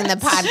facilitating the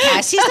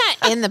podcast. He's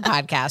not in the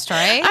podcast,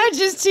 right? I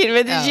just cheated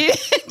with you.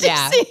 Did you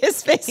see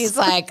his face? He's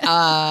like,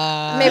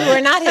 Maybe we're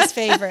not his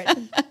favorite.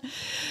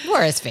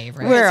 we're his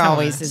favorite. We're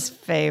always his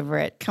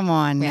favorite. Come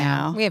on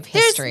now. We have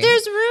history.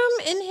 There's room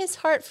in his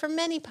heart for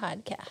many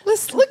podcasts.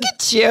 Let's look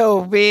at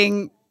you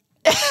being.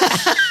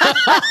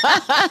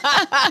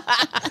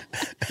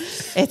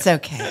 It's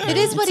okay. It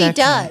is what he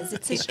does.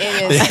 It's his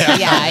It is.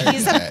 Yeah,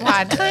 he's a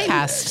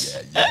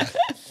podcast.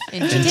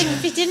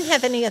 If he didn't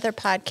have any other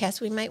podcasts,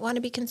 we might want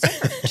to be concerned.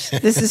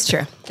 This is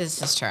true. This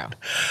is true.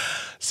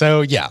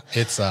 So yeah,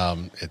 it's I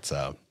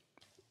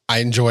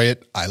enjoy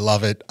it. I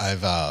love it.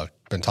 I've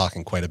been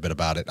talking quite a bit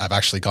about it. I've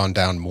actually gone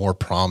down more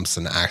prompts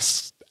and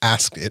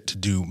asked it to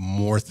do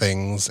more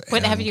things.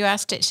 What have you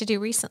asked it to do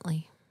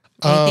recently?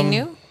 Anything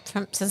new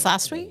since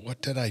last week?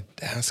 What did I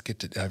ask it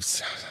to do?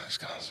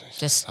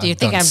 Just do you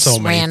think I'm just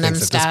random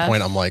stuff? At this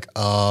point, I'm like,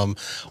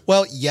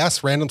 well,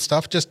 yes, random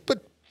stuff.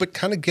 But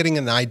kind of getting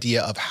an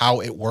idea of how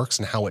it works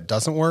and how it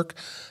doesn't work.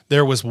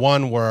 There was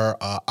one where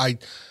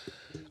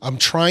I'm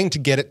trying to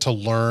get it to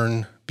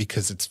learn,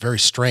 because it's very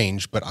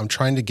strange, but I'm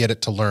trying to get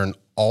it to learn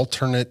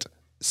alternate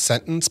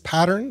sentence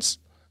patterns.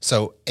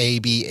 So A,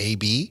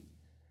 B,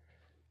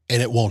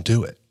 and it won't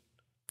do it.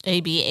 A,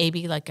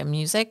 B, like a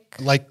music?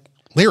 Like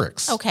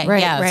lyrics. Okay,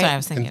 Right, yeah, that's right. what I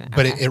was thinking.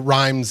 But it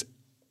rhymes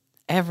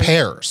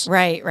pairs.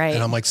 Right.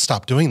 And I'm like,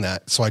 stop doing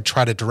that. So I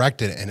try to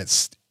direct it, and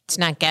it's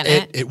not getting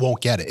it. It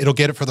won't get it. It'll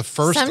get it for the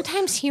first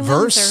Sometimes humans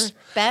verse, are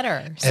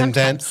better. Sometimes. and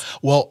then,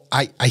 well,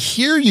 I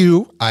hear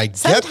you. I get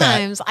that.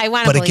 Sometimes I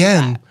want to but believe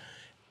again, that.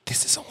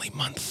 this is only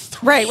month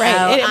 3. Right.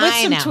 Oh, With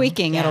I some know.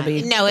 tweaking, Yeah. it'll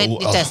be. No, it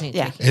does need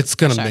yeah. tweaking. It's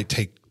going to Sure.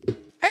 take.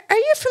 Are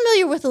you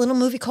familiar with a little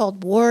movie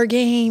called War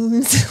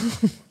Games?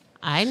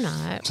 I'm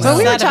not. But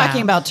we were What's that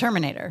talking about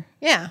Terminator.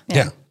 Yeah.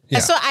 Yeah.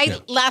 So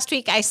last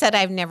week I said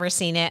I've never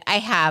seen it. I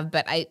have,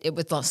 but it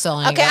was so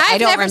long Okay, ago. I I've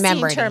don't never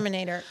remember seen it.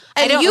 Terminator.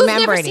 I don't You've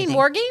remember never anything. seen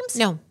War Games?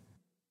 No,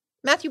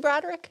 Matthew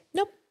Broderick?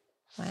 nope.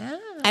 Wow.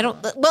 I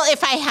don't. Well,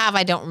 if I have,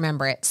 I don't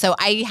remember it. So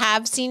I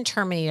have seen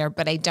Terminator,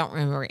 but I don't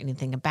remember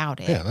anything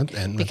about it. Yeah,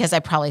 and because I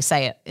probably saw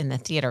it in the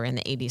theater in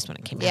the 80s when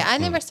it came Yeah, out. I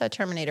never saw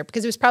Terminator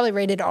because it was probably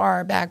rated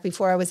R back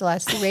before I was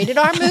allowed to see rated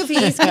R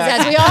movies. Because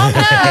as we all know,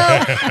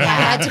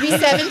 I had to be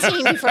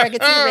 17 before I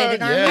could see a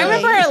rated R movie. I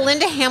remember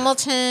Linda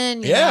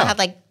Hamilton. You know, had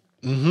like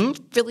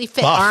really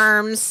fit Buff.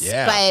 arms,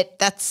 Yeah. but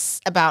that's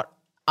about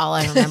all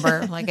I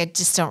remember. Like I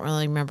just don't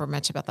really remember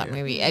much about that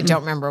movie. I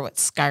don't remember what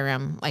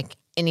Skyrim, like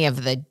any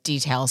of the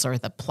details or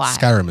the plot.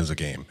 Skyrim is a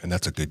game, and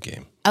that's a good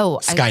game.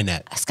 Oh,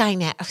 Skynet.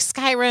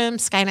 Skyrim.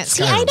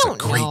 See, I Skyrim's a don't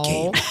great know.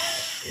 game.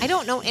 I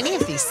don't know any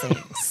of these things.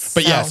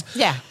 But So, yes,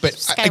 yeah. But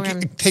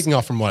Skyrim. taking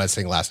off from what I was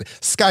saying last night,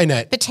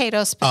 Skynet.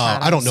 Potatoes.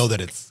 I don't know that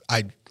it's.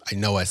 I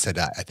know I said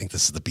I think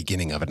this is the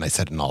beginning of it, and I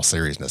said it in all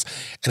seriousness,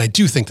 and I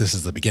do think this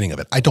is the beginning of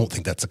it. I don't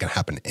think that's going to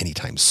happen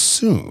anytime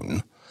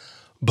soon,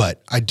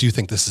 but I do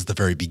think this is the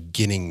very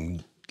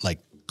beginning, like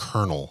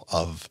kernel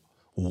of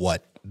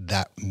what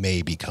that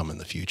may become in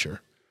the future.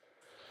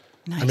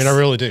 Nice. I mean, I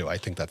really do. I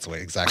think that's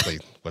exactly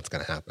what's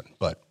going to happen.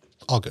 But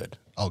all good.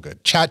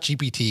 Chat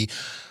GPT,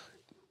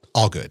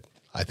 all good.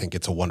 I think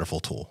it's a wonderful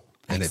tool.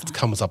 And it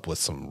comes up with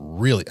some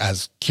really,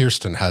 as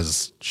Kirsten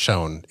has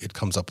shown, it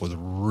comes up with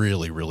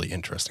really, really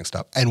interesting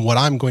stuff. And what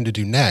I'm going to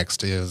do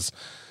next is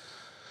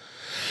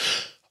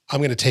I'm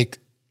going to take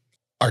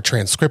our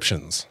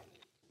transcriptions,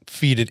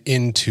 feed it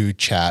into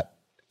chat,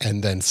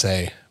 and then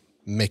say,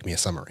 make me a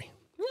summary.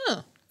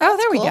 Oh,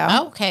 there we go.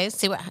 Oh, okay.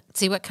 See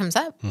what comes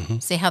up.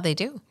 See how they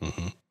do.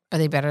 Are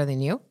they better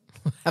than you?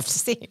 We'll have to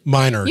see.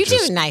 Mine are You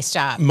just, do a nice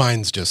job.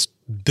 Mine's just,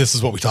 this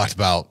is what we talked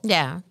about.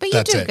 Yeah, but you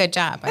That's do a it. good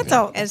job. That's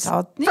all. That's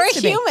all. it For a needs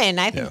to be. human,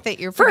 I think that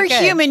you're For pretty a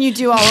good. human, you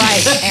do all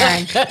right,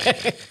 Aaron.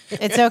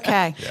 It's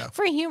okay.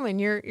 For a human,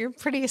 you're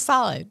pretty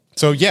solid.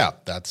 So yeah,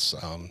 that's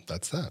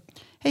that.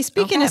 Hey,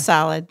 speaking of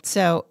solid,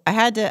 so I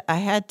had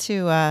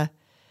to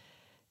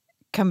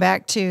come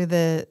back to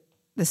the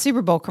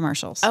Super Bowl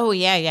commercials. Oh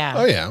yeah.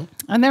 Oh yeah.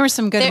 And there were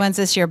some good ones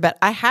this year, but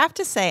I have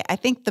to say, I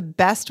think the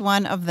best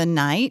one of the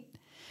night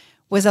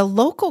was a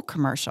local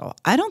commercial.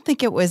 I don't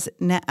think it was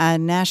a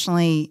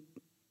nationally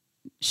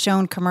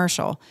shown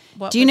commercial.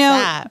 What do you was know?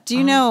 that? Do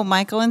you know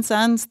Michael and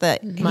Sons, the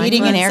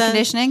heating and air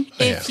conditioning?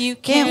 If you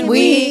Can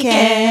we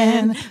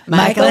can,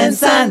 Michael and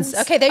Sons.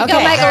 Okay, there you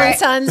go, Michael and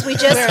Sons. We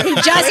just did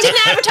an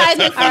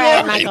advertisement for All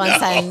right, you. Michael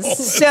and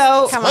Sons.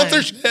 So Come on.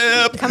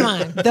 Sponsorship. Come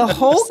on. the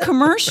whole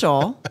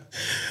commercial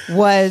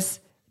was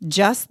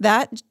just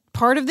that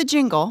part of the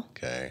jingle,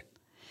 Okay.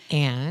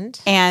 And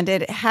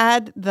it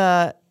had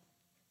the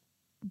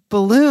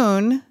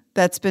balloon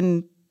that's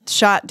been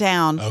shot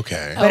down.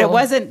 Okay. But it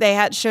wasn't,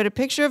 they showed a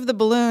picture of the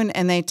balloon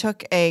and they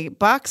took a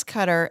box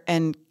cutter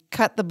and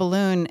cut the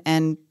balloon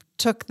and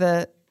took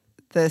the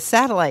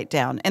satellite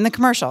down in the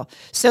commercial.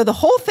 So the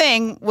whole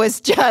thing was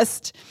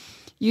just,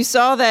 you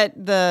saw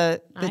that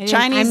the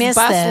Chinese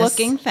bus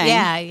looking thing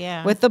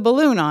Yeah. with the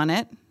balloon on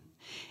it.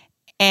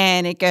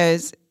 And it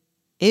goes,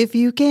 if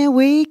you can,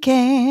 we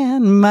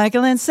can,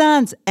 Michael and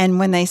Sons. And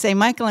when they say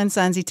Michael and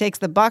Sons, he takes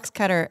the box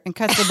cutter and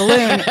cuts the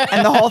balloon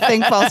and the whole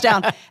thing falls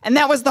down. And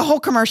that was the whole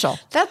commercial.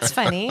 that's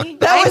funny.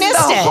 That was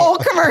missed the it. whole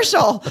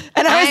commercial.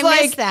 And I was I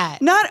like, missed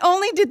that. not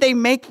only did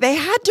they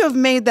had to have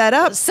made that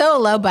up. So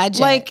low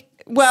budget. Like,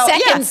 well,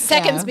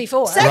 Seconds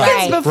before. Seconds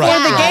Right. before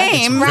Right. the Yeah.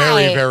 game. Very,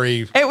 Right.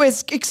 very. It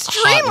was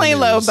extremely Hot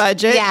low news.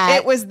 budget. Yeah.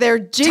 It was their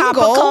jingle.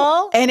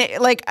 Topical. And it,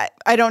 like,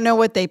 I don't know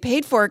what they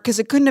paid for it because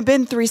it couldn't have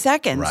been 3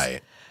 seconds.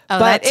 Right. Oh,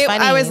 But that's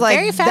funny. I was like,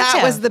 Very that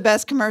effective. was the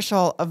best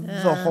commercial of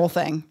the whole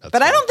thing.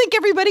 But I don't think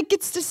everybody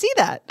gets to see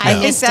that. I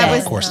think missed that it.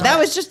 was Of course that not.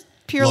 was just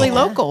purely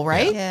local,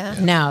 right? Yeah.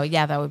 No,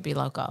 yeah, that would be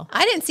local.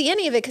 I didn't see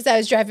any of it because I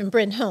was driving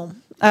Bryn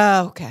home.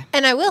 Oh, okay.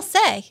 And I will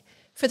say,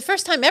 for the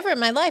first time ever in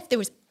my life, there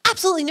was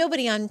absolutely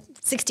nobody on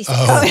 66.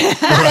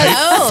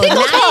 Oh,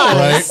 Single car.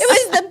 Right.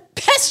 It was the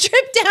best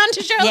trip down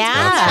to Charlottesville.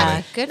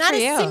 Yeah, good Not for a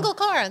you. single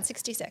car on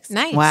 66.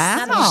 Nice.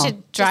 Wow. You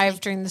should drive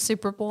during the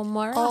Super Bowl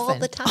more All often.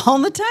 the time. All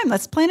the time.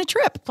 Let's plan a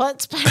trip. We'll go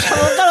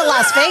to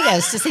Las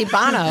Vegas to see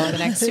Bono the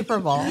next Super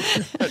Bowl.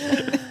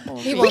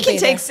 He We won't can be take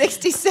there.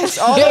 66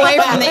 all the way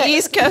from the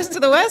East Coast to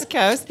the West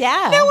Coast.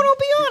 Yeah. No one will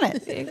be on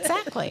it.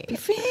 Exactly.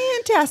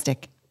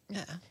 Fantastic.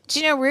 Do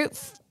you know Route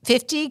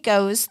 50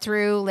 goes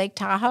through Lake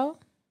Tahoe?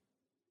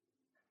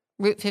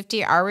 Route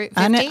 50, our Route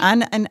 50?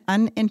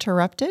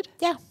 Uninterrupted?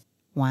 Yeah.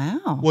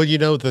 Wow. Well, you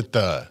know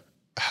that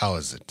how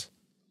is it?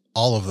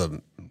 All of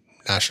the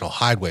national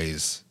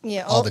highways,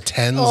 Yeah, all the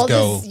tens all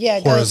go this- yeah,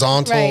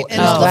 horizontal, right,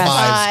 and all the west.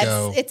 fives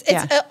go. It's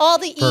Yeah. all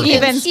the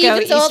evens. Evens go all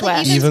the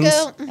east-west. evens Evens.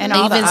 go. And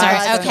all the Evens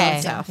odds are, go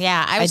okay. south.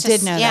 Yeah, I was did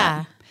just, know yeah.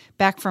 that.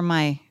 Back from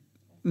my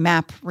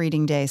map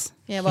reading days.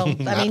 Yeah, well,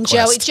 I mean,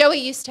 Quest. Joey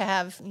used to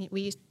have.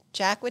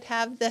 Jack would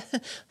have the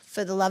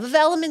For the Love of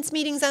Elements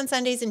meetings on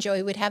Sundays, and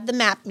Joey would have the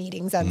map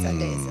meetings on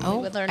Sundays. And we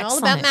would learn all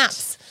about excellent.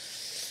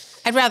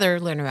 maps. I'd rather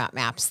learn about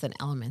maps than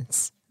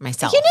elements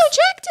myself. You know,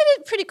 Jack did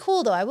it pretty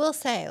cool, though. I will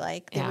say,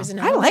 like there Yeah. was an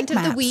I like element of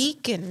the maps.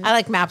 week, and I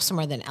like maps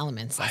more than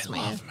elements. That's my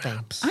thing.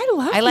 I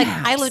love I like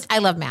maps. I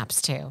love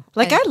maps too.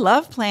 Like, I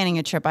love planning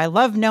a trip. I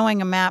love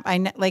knowing a map.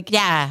 Like,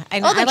 Yeah, I,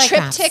 all the I like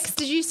trip maps. ticks.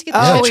 Did you used to get the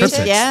Oh, trip we ticks?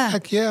 did, yeah.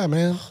 Heck yeah,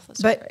 man.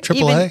 But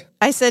Triple even, A?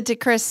 I said to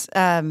Chris,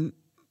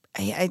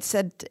 I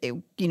said,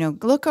 you know,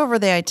 look over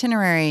the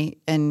itinerary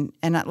and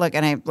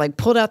I like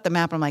pulled out the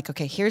map. I'm like,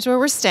 okay, here's where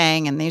we're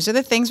staying and these are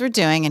the things we're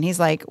doing. And he's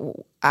like,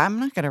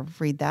 I'm not going to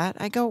read that.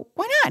 I go,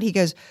 why not? He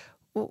goes,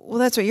 well,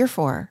 that's what you're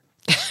for.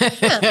 All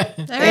right.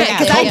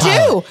 Because I Co-pilot.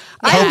 do.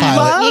 I Co-pilot.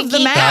 love You the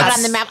keep maps. that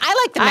on the map.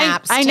 I like the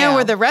maps. I know too.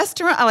 where the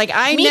restaurant.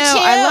 I Me know. too.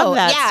 I love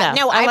that yeah, stuff.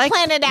 no, I like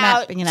plan it out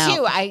mapping it out.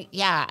 too.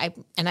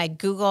 I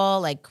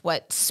Google like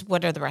what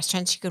are the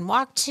restaurants you can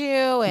walk to,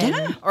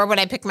 and or when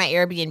I pick my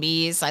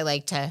Airbnbs, I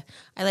like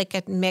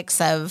a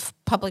mix of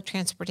public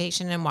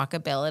transportation and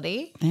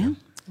walkability. Yeah.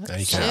 Now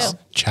you can just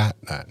chat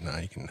that. Now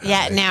you can.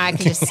 Yeah, now I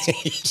can just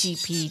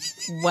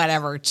GP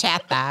whatever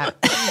chat that.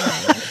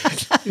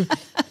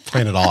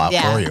 plan it all out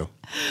Yeah. for you.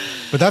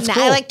 But that's No,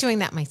 cool. I like doing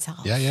that myself.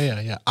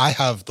 Yeah. I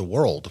have the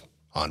world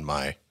on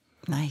my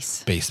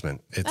Nice.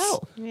 basement. It's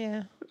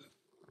Yeah,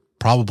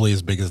 probably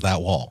as big as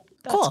that wall.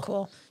 that's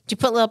cool. Do you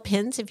put little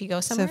pins if you go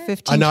So somewhere?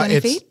 15, know 20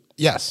 feet?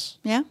 Yes.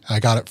 Yeah. I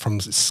got it from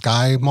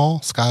Sky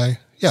Mall. Sky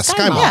Mall.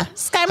 Sky Mall.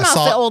 Sky I Mall's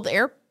saw the it- old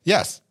air.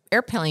 Yes.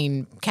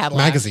 airplane catalog.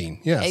 Magazine,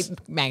 yes.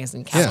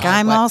 Magazine catalog.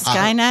 Sky Mall,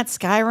 Skynet,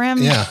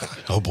 Skyrim. Yeah.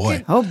 Oh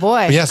boy. Oh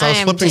boy. But yes, I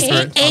was flipping through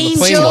it on the plane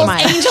Angels, one.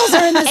 angels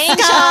are in the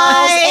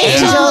sky.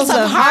 Angels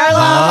of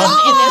Harlem.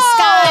 In the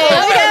sky.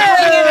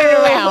 We're bringing it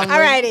around. All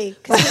righty.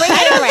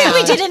 I don't think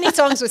we did any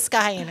songs with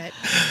sky in it.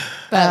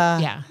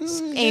 But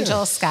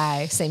Angel,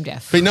 Sky, same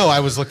diff. But no, I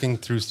was looking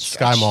through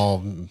Sky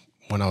Mall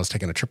when I was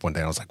taking a trip one day.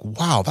 And I was like,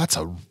 wow, that's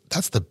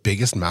the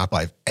biggest map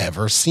I've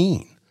ever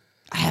seen.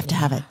 I have to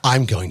have it.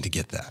 I'm going to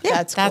get that. Yeah,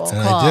 That's That's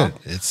cool. cool. And I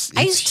did. It's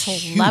I used to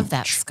huge. love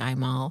that Sky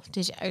Mall.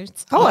 Did you? I loved it.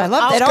 It's It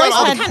always got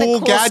all had the kinda cool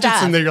cool gadgets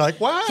stuff. in there. You're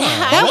like, wow.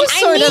 That was I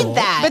sort need of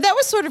that. But that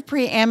was sort of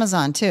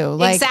pre-Amazon too.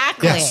 Like,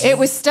 Exactly. Yes. It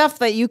was stuff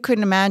that you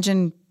couldn't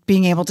imagine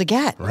being able to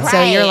get. So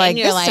Right, you're like, and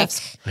you're this like,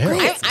 stuff's Yeah.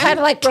 It's kind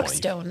of like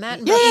Brookstone. That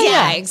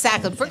Yeah,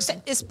 exactly.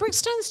 Is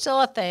Brookstone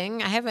still a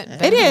thing? I haven't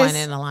been It to is. one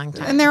in a long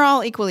time. and they're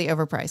all equally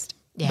overpriced.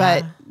 Yeah.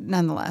 But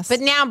nonetheless.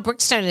 But now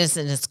Brookstone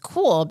isn't as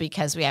cool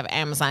because we have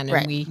Amazon and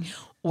Right.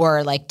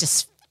 or like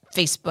just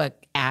Facebook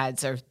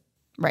ads or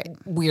right.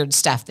 weird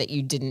stuff that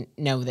you didn't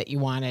know that you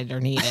wanted or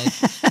needed.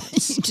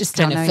 You just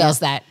don't Kind know of fills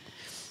that,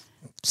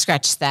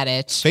 scratches that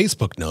itch.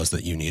 Facebook knows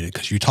that you need it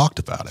because you talked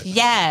about it.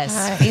 Yes,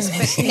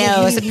 Facebook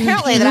knows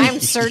apparently that I'm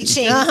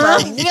searching for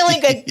a really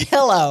good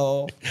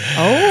pillow for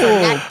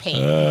neck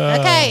pain.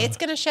 Okay, it's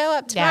going to show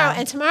up tomorrow. Yeah.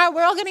 And tomorrow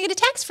we're all going to get a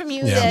text from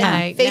you Yeah.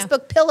 that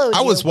Facebook pillowed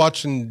I you. was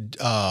watching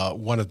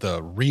one of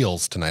the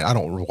reels tonight. I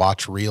don't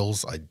watch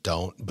reels. I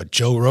don't. But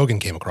Joe Rogan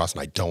came across,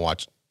 and I don't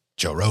watch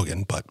Joe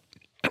Rogan, but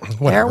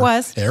whatever. There it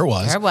was. There it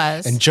was. There it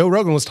was. And Joe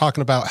Rogan was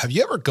talking about, have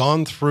you ever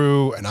gone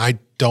through, and I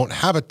don't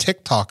have a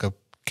TikTok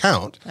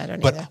account,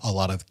 but either. a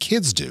lot of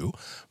kids do.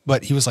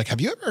 But he was like,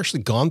 have you ever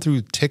actually gone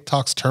through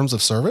TikTok's terms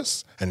of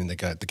service? And the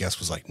guest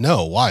was like,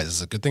 no, why? Is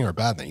this a good thing or a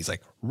bad thing? He's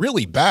like,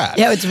 really bad.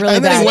 Yeah, it's really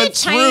and then bad. he Isn't went it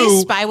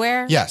Chinese through,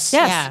 spyware? Yes.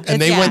 Yes. Yeah.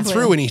 And they It's went exactly.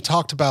 through and he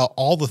talked about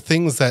all the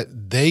things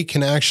that they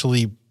can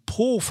actually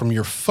pull from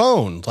your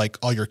phone, like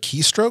all your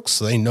keystrokes,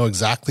 so they know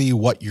exactly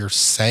what you're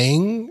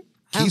saying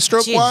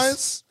keystroke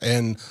wise,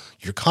 and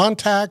your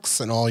contacts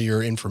and all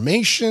your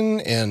information.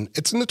 And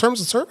it's in the terms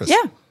of service.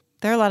 Yeah.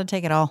 They're allowed to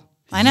take it all.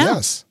 I know.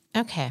 Yes.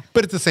 Okay.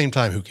 But at the same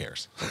time, who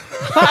cares?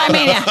 Well, I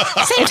mean,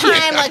 Same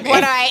time, like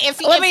what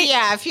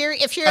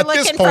if you're At this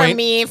looking for point,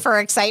 me for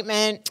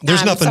excitement, there's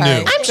I'm nothing sorry. new.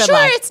 I'm Good sure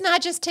luck. it's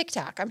not just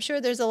TikTok. I'm sure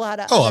there's a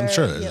lot of Oh, other, I'm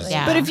sure there is.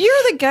 Yeah. But if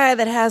you're the guy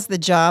that has the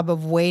job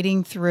of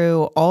wading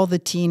through all the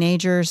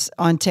teenagers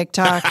on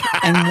TikTok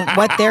and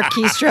what their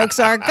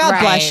keystrokes are, God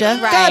bless you. Right,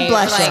 God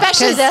bless you.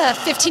 especially the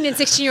 15 and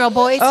 16-year-old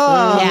boys.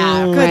 Oh,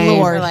 Yeah, good right.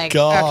 Lord. We're like,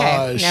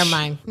 Gosh.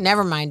 okay,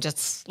 never mind.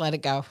 Just let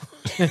it go.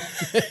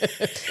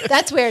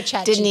 That's where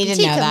ChatGPT Didn't need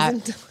to know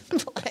comes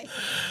into play.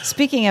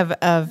 Speaking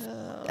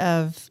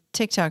of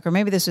TikTok, or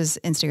maybe this was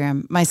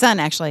Instagram, my son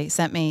actually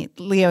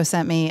Leo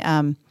sent me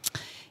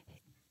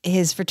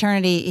his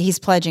fraternity. He's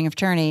pledging a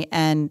fraternity,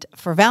 and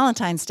for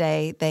Valentine's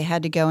Day, they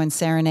had to go and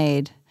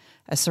serenade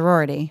a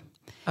sorority.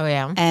 Oh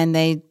yeah. And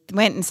they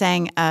went and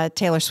sang a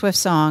Taylor Swift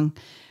song.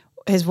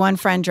 His one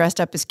friend dressed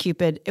up as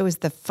Cupid. It was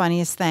the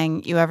funniest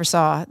thing you ever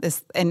saw.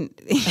 And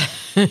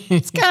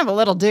it's kind of a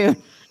little dude.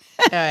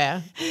 Oh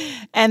yeah.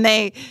 And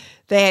they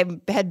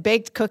had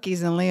baked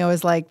cookies, and Leo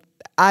was like,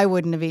 I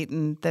wouldn't have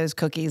eaten those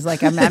cookies.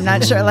 Like I'm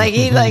not sure. Like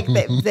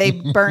they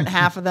burnt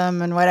half of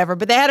them and whatever.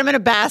 But they had them in a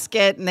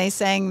basket, and they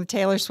sang the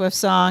Taylor Swift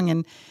song,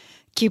 and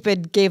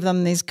Cupid gave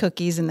them these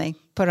cookies, and they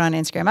put it on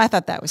Instagram. I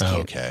thought that was cute.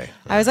 Okay.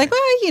 I was like,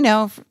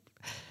 well,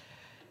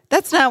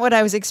 that's not what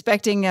I was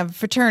expecting of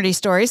fraternity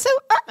stories. So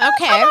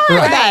Okay. I'm all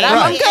right with that.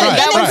 I'm good. right,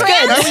 That one's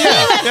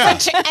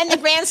right. good. And the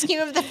grand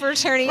scheme of the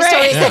fraternity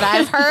stories that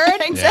I've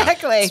heard,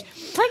 Exactly.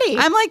 pretty.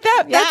 I'm like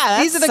that. Yeah,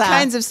 These are the that's,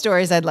 kinds of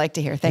stories I'd like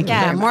to hear. Thank you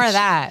very more much. of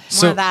that.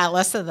 So- More of that.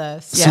 Less of the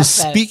So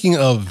stuff that speaking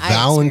of I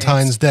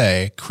Valentine's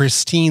Day,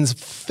 Christine's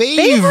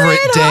favorite Favorite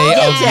day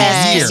of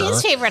holiday. the year.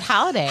 Christine's favorite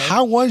holiday.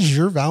 How was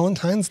your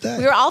Valentine's Day?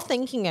 We were all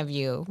thinking of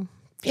you.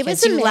 It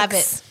was because a you mix. love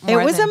it. It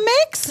more was a than-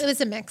 mix. It was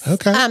a mix.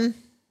 Okay.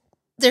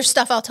 There's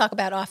stuff I'll talk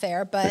about off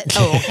air, but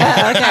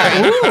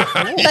Okay.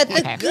 but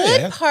the Okay.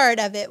 good Yeah. part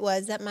of it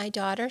was that my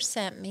daughter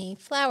sent me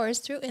flowers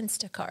through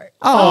Instacart.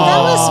 Oh, that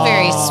was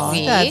very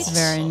sweet. That's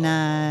very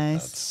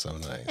nice. So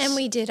nice. And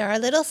we did our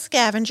little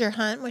scavenger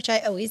hunt, which I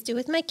always do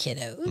with my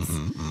kiddos.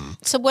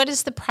 So, what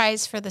is the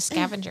prize for the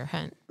scavenger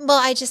hunt? Well,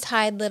 I just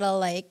hide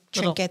little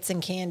trinkets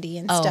and candy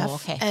and Oh, stuff.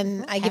 okay.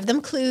 And I give them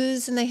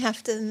clues, and they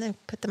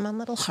put them on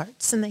little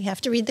hearts, and they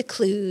have to read the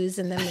clues,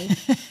 and then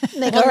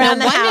they go around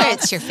no the wonder house.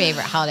 it's your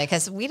favorite holiday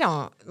because we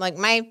don't like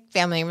my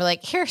family. We're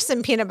like, here's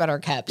some peanut butter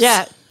cups.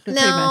 Yeah.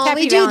 No,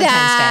 Happy we do Valentine's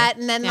that,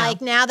 Day. and then Yeah.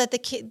 now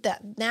that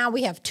now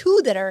we have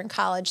two that are in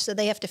college, so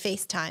they have to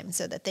FaceTime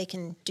so that they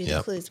can do the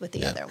Yep. clues with the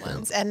Yep, other yep.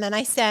 ones. And then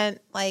I sent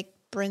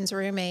Bryn's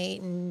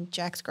roommate and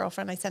Jack's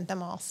girlfriend. I sent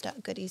them all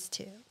goodies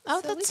too.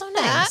 Oh, So that's we so did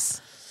that. nice.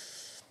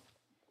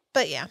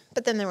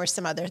 But then there were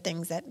some other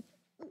things that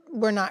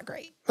were not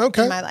great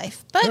Okay. in my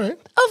life. But All right.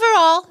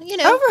 overall,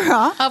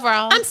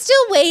 Overall, I'm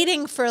still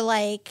waiting for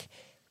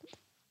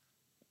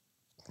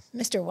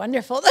Mr.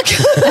 Wonderful to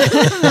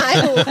come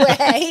my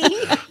way.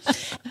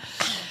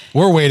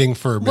 We're waiting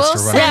for Mr. We'll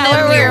Runner.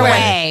 send him your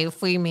way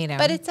if we meet him.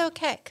 But it's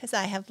okay because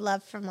I have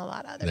love from a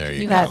lot of other There people.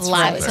 you you go. have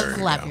lots There of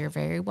you love. go. You're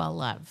very well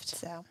loved.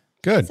 So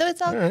Good. So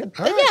it's all, right.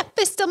 but yeah, but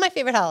it's still my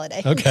favorite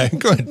holiday. Okay,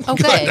 good. Oh,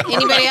 good.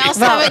 Anybody else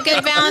have a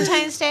good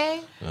Valentine's Day?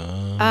 You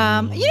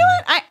know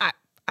what?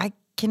 I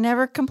can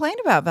never complain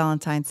about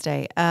Valentine's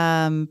Day.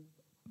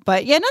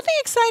 But yeah, nothing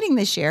exciting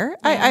this year.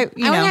 I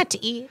went out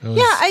to eat.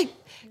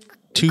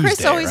 Tuesday,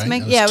 Chris always right?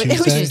 makes. It Yeah, was it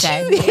was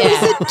Tuesday? Tuesday.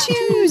 It was a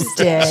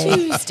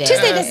Tuesday.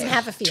 Tuesday doesn't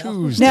have a feel.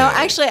 Tuesday. No,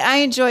 actually, I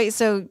enjoy.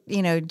 So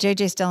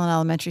JJ's still in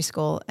elementary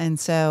school, and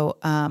so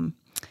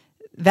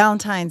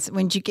Valentine's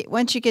once you get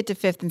to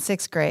 5th and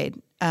 6th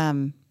grade,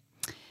 5th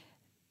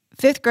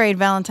grade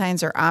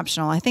Valentines are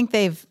optional. I think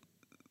they've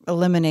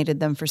eliminated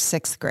them for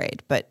 6th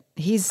grade, but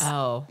he's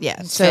so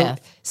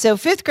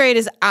 5th grade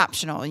is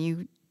optional.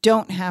 You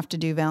don't have to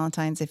do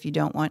Valentine's if you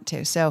don't want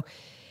to. So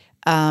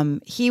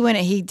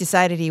he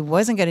decided he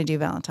wasn't going to do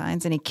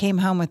Valentine's, and he came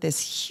home with this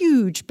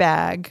huge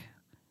bag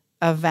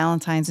of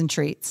Valentine's and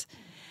treats.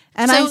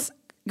 And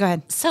go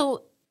ahead.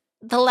 So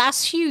the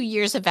last few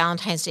years of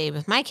Valentine's Day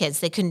with my kids,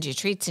 they couldn't do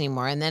treats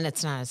anymore, and then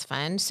it's not as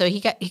fun. So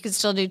he could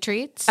still do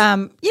treats.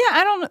 Yeah,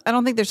 I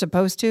don't think they're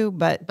supposed to,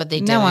 but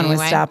they no do one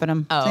was anyway? stopping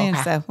them. Oh, okay.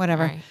 So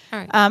whatever. All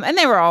right. And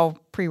they were all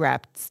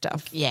pre-wrapped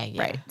stuff. Yeah.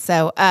 Right.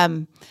 So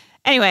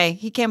anyway,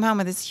 he came home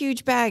with this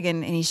huge bag,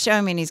 and he's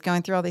showing me, and he's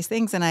going through all these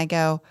things, and I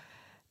go,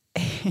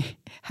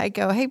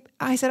 hey,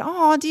 I said,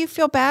 oh, do you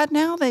feel bad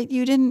now that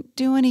you didn't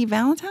do any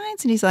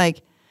Valentine's? And he's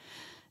like,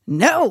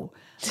 no,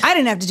 I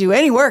didn't have to do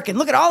any work, and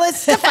look at all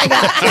this stuff I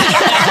got.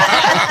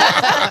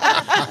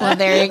 Well,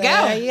 there you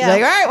go. He's like,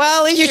 all right,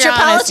 well, at least Future you're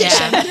honest.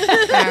 politician.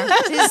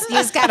 Yeah.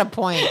 He's got a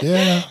point.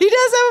 Yeah. He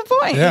does have a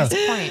point. Yeah. He has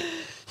a point.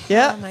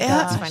 Yeah. Oh my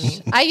yeah. gosh.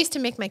 Funny. I used to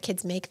make my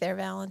kids make their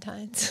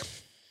Valentines.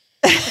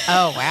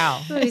 Oh,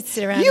 wow. We'd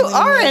sit around. You and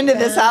are make into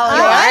them. this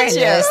holiday, aren't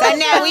you? I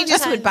know. We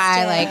just would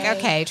buy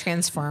Valentine's Day.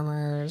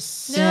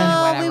 Transformers.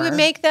 No, we would whatever.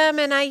 make them,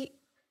 and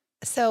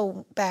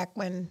so back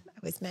when I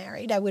was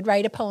married, I would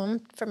write a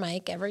poem for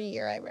Mike every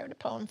year. I wrote a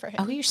poem for him.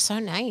 Oh, you're so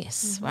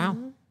nice. Wow.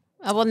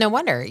 Oh, well, no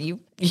wonder. You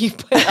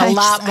put a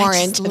lot more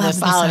into love this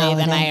this holiday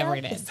than holiday. I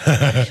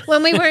ever did.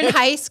 When we were in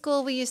high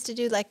school, we used to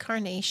do like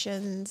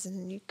carnations,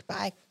 and you could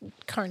buy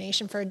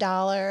carnation for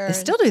 $1. They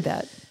still do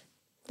that.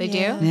 They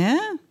Yeah. do?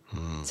 Yeah.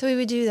 So we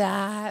would do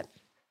that.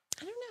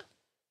 I don't know.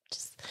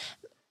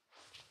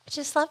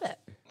 Just love it.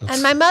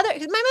 And my mother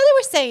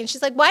was saying,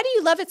 she's like, why do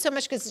you love it so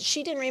much? Because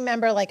she didn't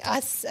remember like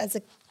us as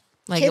a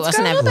Like kids it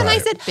wasn't growing a up. And I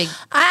right. said, big.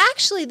 I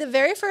actually, the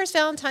very first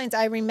Valentine's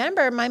I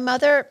remember, my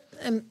mother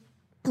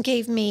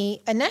gave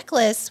me a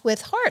necklace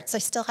with hearts. I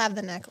still have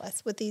the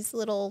necklace with these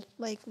little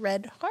like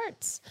red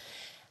hearts.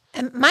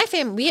 And my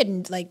family,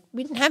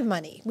 we didn't have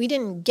money. We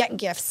didn't get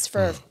gifts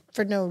for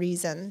no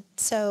reason.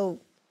 So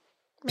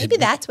maybe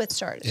that's what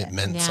started it. It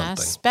meant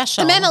something.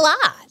 Special. It meant a lot.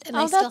 And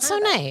I Oh, still that's so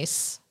have it.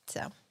 nice.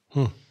 So,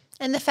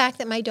 and the fact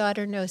that my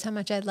daughter knows how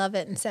much I love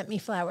it and sent me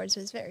flowers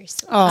was very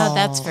sweet. Oh,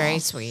 that's very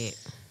sweet.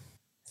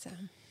 So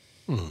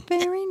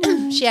Very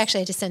nice. she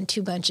actually had to send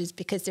 2 bunches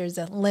because there's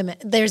a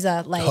limit. There's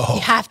a you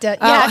have to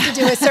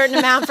do a certain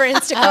amount for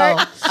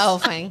Instacart.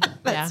 Funny.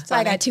 Yeah. So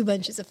I got 2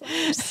 bunches of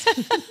flowers.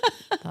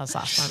 That's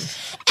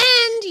awesome.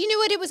 And you know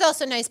what? It was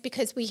also nice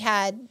because we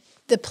had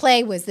the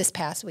play was this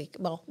past week.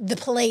 Well, the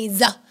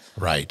plays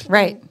Right.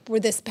 Right. were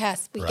this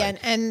past weekend,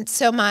 Right. and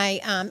so my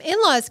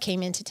in-laws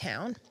came into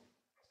town.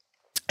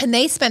 And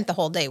they spent the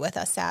whole day with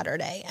us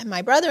Saturday. And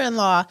my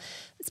brother-in-law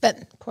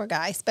spent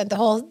the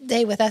whole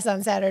day with us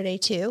on Saturday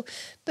too.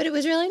 But it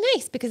was really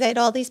nice because I had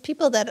all these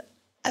people that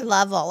I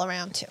love all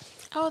around too.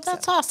 Oh,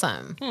 that's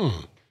awesome.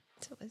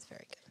 So it was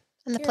very good.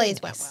 And the plays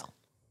went well.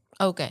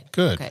 Oh, good.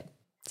 Good.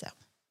 So,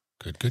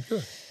 Good.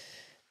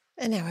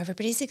 and now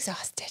everybody's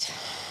exhausted.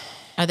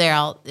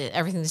 Are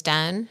everything's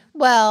done?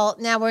 Well,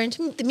 now we're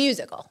into the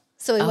musical.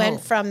 So we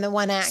went from the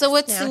one act. So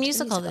what's now the to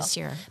musical this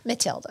year?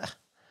 Matilda.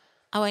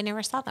 Oh, I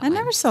never saw that I one.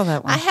 never saw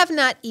that one. I have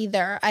not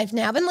either. I've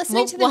now been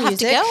listening to the we'll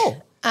music. have to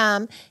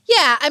go.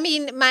 Yeah, I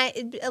mean,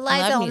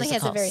 Eliza only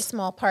has a musicals. very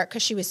small part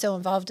because she was so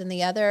involved in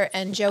the other,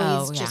 and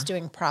Joey's Oh, yeah. just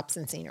doing props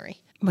and scenery.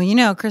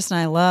 Well, Chris and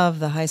I love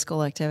the high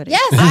school activities.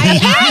 Yes,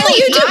 apparently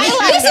you do.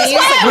 This is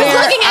why I was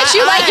looking at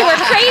you like you were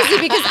crazy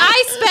because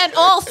I spent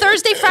all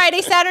Thursday,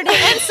 Friday, Saturday,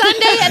 and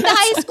Sunday at the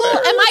high school,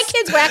 and my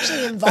kids were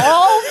actually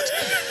involved.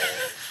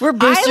 We're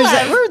boosters.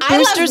 We're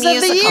boosters of the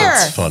musicals. year.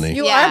 That's funny.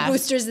 You Yeah. are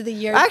boosters of the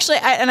year. Actually,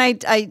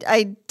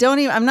 I don't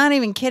even. I'm not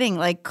even kidding.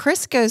 Like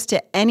Chris goes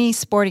to any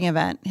sporting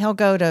event. He'll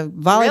go to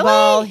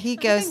volleyball. Really? He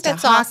I goes think to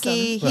that's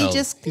hockey. awesome. Well, he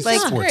just he's like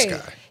a sports great.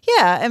 guy.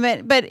 yeah. I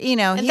mean, but he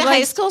The high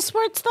likes school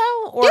sports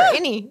though, or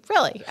any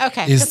really?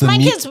 Okay, Is 'Cause the my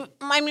mu- kids.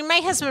 I mean, my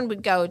husband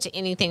would go to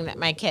anything that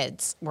my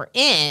kids were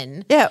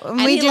in. Yeah, and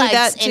we he do likes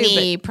that too,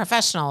 Any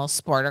professional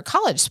sport or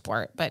college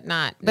sport, but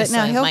not. But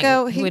no, necessarily, he'll like,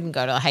 go- He he- wouldn't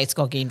go to a high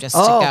school game just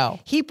to Oh, go.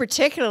 he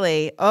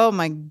particularly. Oh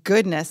my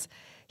goodness.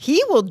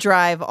 He will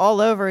drive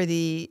all over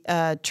the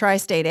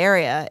tri-state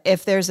area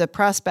if there's a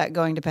prospect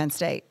going to Penn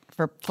State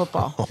for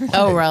football,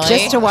 Oh, really?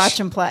 just to watch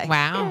him play.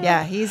 Wow.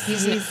 Yeah, he's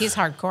He's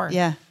hardcore.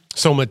 yeah.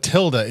 So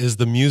Matilda, is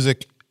the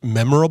music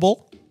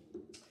memorable?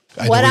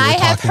 What I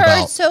have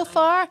heard so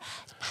far,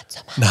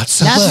 not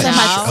so much.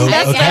 Oh,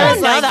 okay. I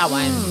don't know that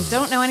one.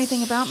 Don't know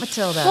anything about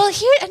Matilda. Well,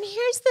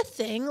 here's the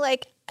thing.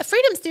 Like,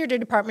 Freedom's theater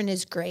department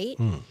is great,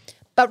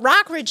 but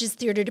Rockridge's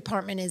theater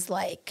department is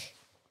like,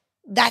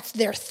 that's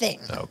their thing.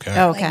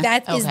 Okay. Like,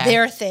 that is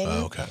their thing.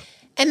 Okay.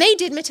 And they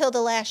did Matilda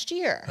last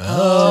year.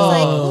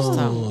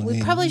 So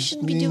we probably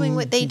shouldn't be doing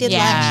what they did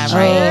last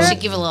year. Right. We should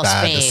give a little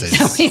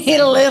space. We need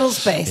a little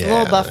space, a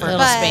little buffer. Little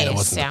But- space. That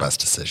wasn't the best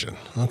decision.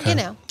 Okay. You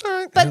know,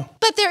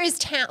 but there is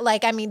talent.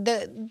 Like, I mean,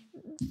 the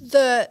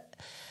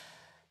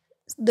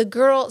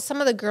girl, some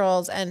of the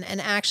girls, and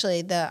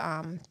actually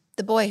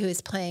the boy who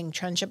is playing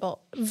Trunchbull,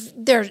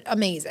 they're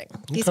amazing.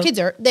 These kids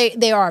are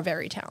they are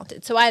very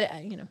talented. So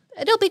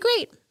it'll be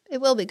great.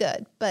 It will be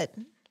good, but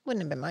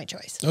wouldn't have been my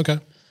choice. Okay.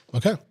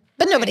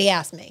 But nobody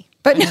asked me.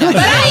 But I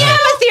am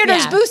a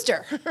theater's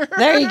booster.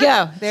 there you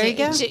go. There you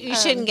go. You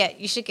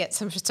should get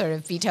some sort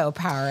of veto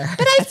power.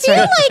 But I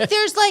feel like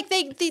there's like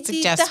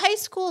the high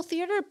school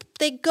theater,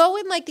 they go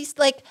in like these,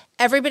 like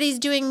everybody's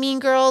doing Mean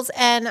Girls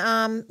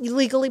and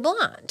Legally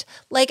Blonde.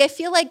 Like, I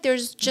feel like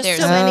there's so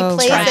many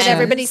plays that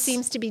everybody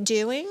seems to be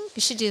doing.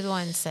 You should do the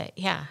ones that,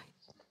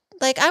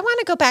 Like, I want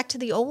to go back to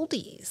the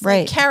oldies.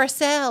 Right. Like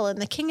Carousel and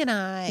The King and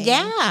I.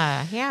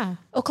 Yeah.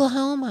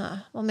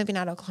 Oklahoma. Well, maybe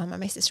not Oklahoma.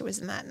 My sister was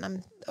in that and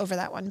I'm over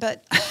that one.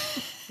 But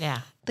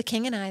Yeah. The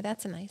King and I,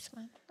 that's a nice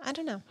one. I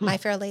don't know. My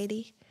Fair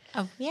Lady.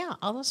 Oh, yeah.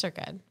 All those are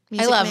good.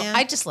 Music Man.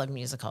 I just love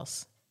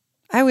musicals.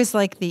 I was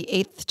like the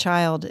 8th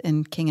child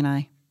in King and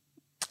I.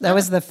 That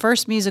was the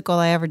first musical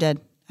I ever did.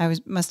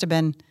 Must have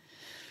been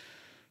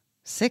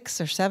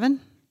 6 or 7.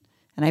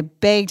 And I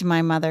begged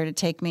my mother to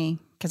take me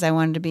because I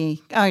wanted to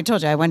be, I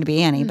told you I wanted to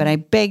be Annie, but I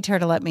begged her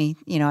to let me,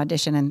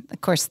 audition. And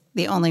of course,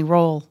 the only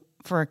role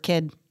for a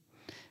kid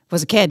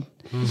was a kid.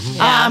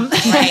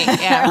 Mm-hmm.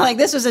 Right. Yeah. Like,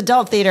 this was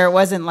adult theater. It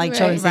wasn't like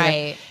children's theater.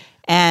 Right.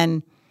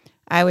 And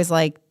I was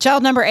like,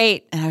 child number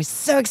 8. And I was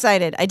so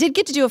excited. I did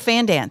get to do a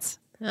fan dance.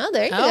 Oh,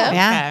 there you go.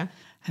 Yeah. Okay.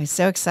 I was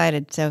so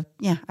excited. So,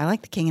 yeah, I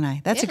like The King and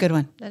I. That's a good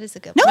one. That is a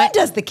good No one. one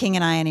does The King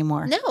and I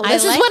anymore. No,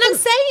 this is what I'm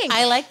saying.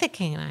 I like The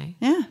King and I.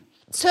 Yeah.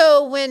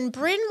 So when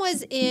Bryn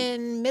was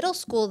in middle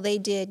school, they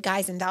did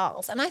Guys and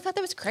Dolls, and I thought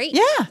that was great.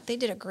 Yeah. They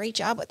did a great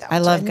job with that. I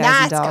love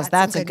Guys and Dolls. got some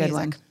That's a good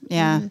one. music.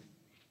 Yeah.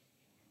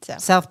 So.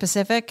 South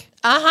Pacific.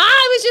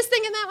 I was just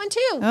thinking that one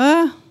too.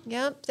 Uh,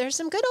 Yep, there's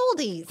some good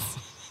oldies.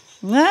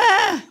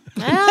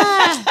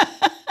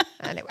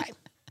 Anyway,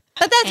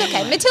 but that's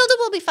okay. Matilda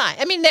will be fine.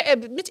 I mean,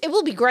 it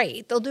will be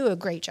great. They'll do a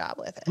great job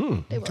with it.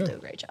 They will do a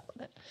great job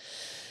with it.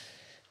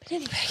 But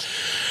anyway.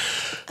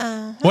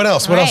 What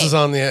else? What else is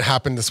on the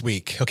happened this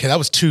week? Okay, that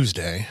was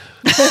Tuesday.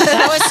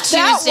 That was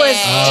Tuesday.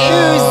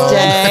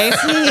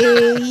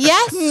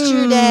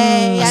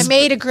 Yesterday, I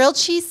made a grilled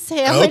cheese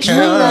sandwich. Okay,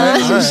 all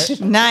right.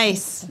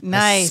 nice.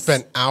 I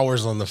spent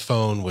hours on the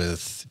phone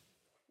with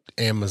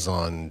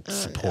Amazon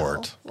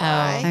support.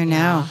 I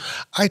know.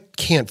 I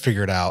can't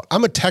figure it out.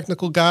 I'm a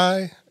technical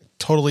guy,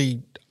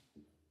 totally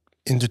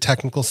into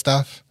technical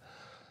stuff.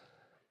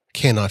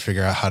 Cannot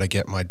figure out how to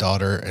get my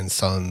daughter and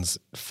son's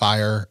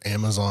Fire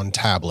Amazon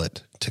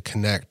tablet to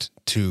connect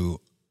to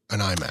an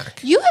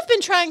iMac. You have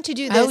been trying to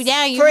do this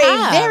you for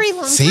have. a very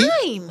long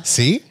time.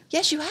 See?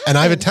 Yes, you have. And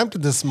I've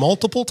attempted this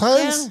multiple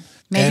times. Yeah.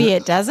 Maybe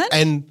it doesn't.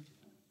 And,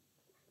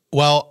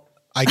 well,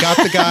 I got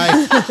the guy,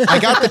 I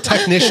got the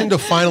technician to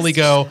finally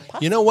go,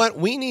 you know what?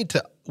 We need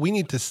to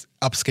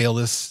upscale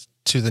this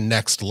to the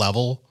next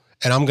level.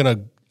 And I'm going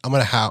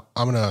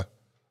to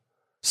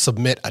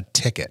submit a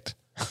ticket.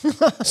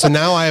 So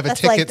now I have a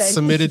ticket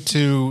submitted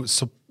to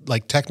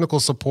technical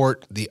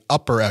support, the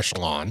upper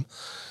echelon,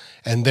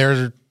 and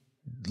they're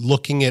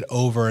looking it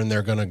over and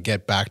they're going to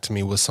get back to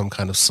me with some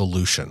kind of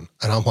solution.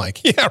 And I'm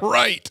like, yeah,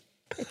 right.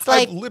 It's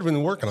like I've literally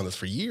been working on this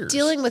for years.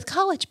 dealing with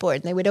College Board,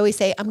 and they would always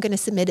say, I'm going to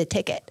submit a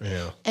ticket.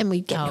 Yeah. And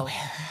we'd get nowhere.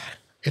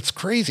 It's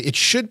crazy. It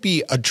should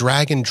be a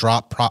drag and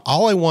drop.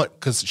 All I want,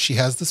 because she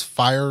has this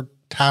Fire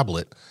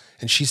tablet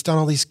and she's done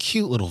all these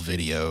cute little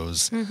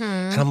videos. Mm-hmm.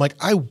 And I'm like,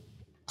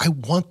 I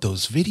want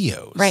those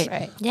videos.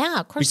 Right. Yeah,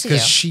 of course Because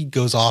you do. she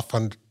goes off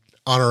on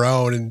her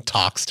own and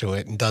talks to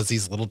it and does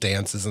these little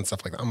dances and stuff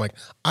like that. I'm like,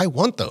 I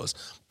want those,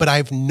 but I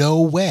have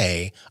no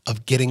way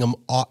of getting them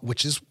off,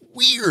 which is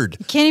weird.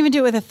 You can't even do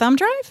it with a thumb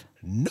drive?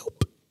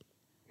 Nope.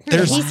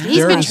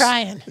 He's been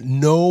trying.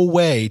 No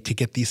way to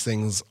get these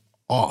things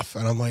off.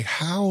 And I'm like,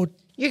 how?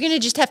 You're going to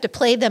just have to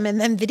play them and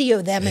then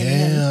video them. And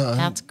then,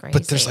 That's crazy.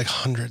 But there's like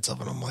hundreds of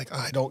them. I'm like,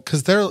 I don't,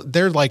 because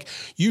they're like,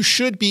 you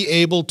should be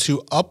able to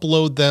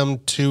upload them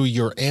to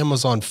your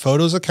Amazon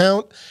Photos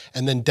account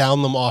and then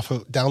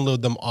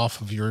download them off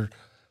of your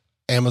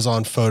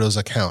Amazon Photos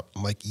account.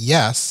 I'm like,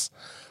 yes,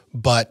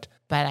 but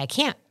I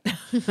can't.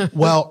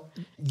 well,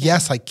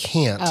 yes, I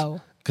can't. Oh.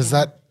 Because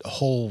that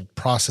whole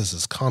process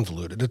is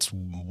convoluted. It's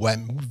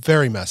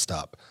very messed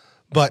up.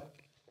 But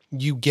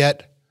you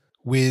get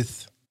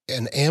with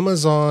an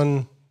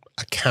Amazon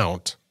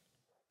account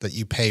that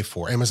you pay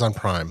for, Amazon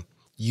Prime,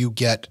 you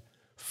get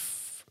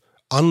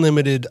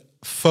unlimited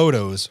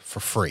photos for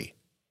free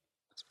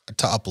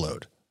to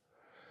upload.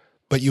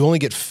 But you only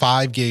get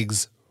 5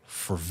 gigs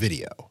for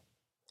video.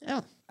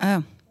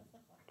 Oh,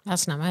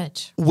 That's not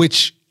much.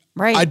 which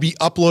Right. I'd be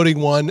uploading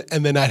one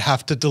and then I'd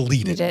have to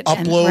delete it.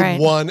 Upload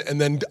one and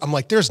then I'm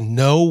like, there's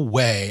no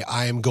way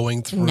I am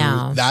going through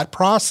that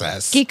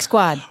process. Geek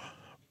Squad.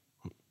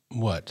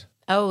 What?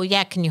 Oh,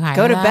 yeah. Can you hire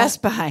Go to that?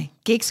 Best Buy.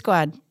 Geek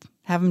Squad.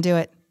 Have them do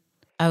it.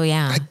 Oh,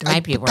 yeah. It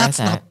might be worth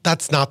it.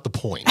 That's not the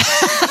point.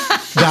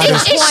 That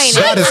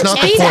is not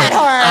the point.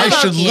 I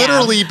should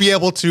literally be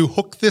able to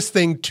hook this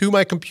thing to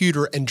my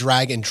computer and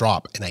drag and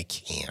drop, and I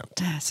can't.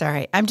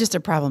 Sorry, I'm just a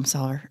problem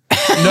solver. No.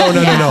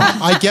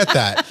 I get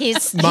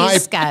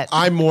that.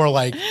 I'm more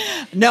like,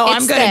 no,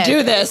 I'm going to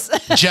do this.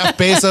 Jeff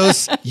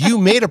Bezos, you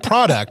made a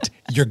product.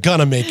 You're going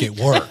to make it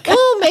work.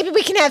 Oh, maybe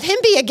we can have him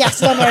be a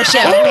guest on our show.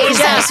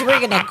 Bezos, we're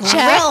going to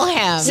grill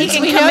him. He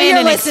can come in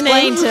and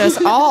explain to us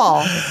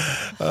all.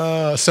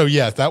 So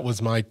yeah, that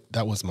was my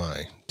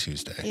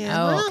Tuesday. Yeah.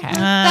 Oh, okay.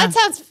 That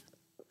sounds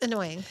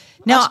annoying.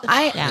 No,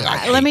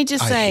 Let me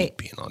just say, I hate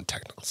being on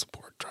technical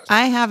support.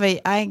 I have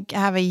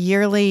a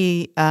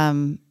yearly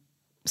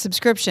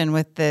subscription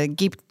with the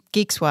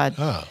Geek Squad.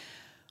 Oh.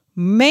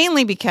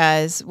 Mainly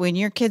because when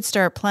your kids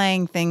start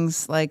playing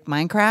things like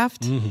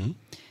Minecraft,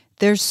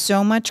 there's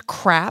so much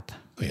crap.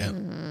 Yeah.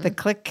 The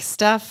click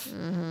stuff,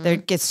 there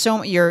gets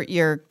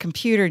your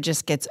computer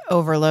just gets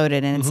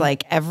overloaded, and it's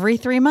like every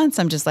 3 months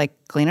I'm just like,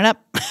 clean it up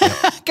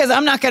because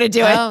I'm not going to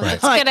do it. Oh,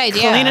 that's a good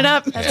idea. Clean it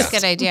up. That's a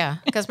good idea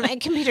because my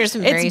computer's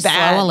been very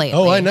bad. slow lately.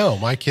 Oh, I know.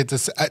 My kids,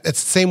 it's the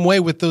same way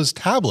with those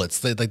tablets.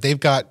 They've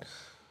got,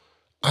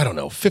 I don't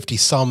know, 50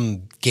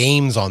 some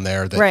games on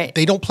there that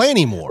they don't play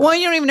anymore. Well,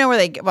 you don't even know where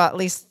at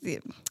least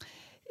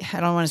I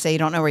don't want to say you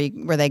don't know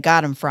where they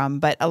got them from,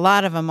 but a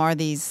lot of them are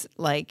these,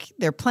 like,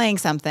 they're playing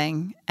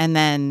something and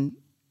then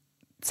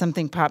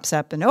something pops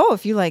up and,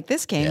 if you like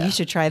this game, you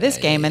should try this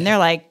game. And they're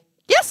like,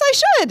 yes, I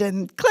should.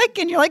 And click.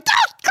 And you're like,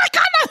 click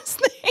on those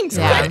things.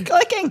 Yeah. Quit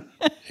clicking.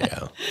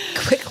 Yeah.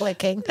 Quit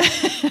clicking.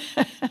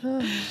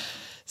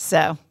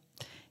 So,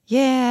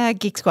 yeah,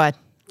 Geek Squad.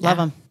 Love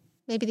them.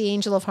 Maybe the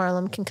Angel of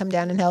Harlem can come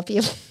down and help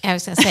you. I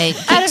was going to say,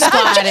 Geek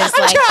Squad is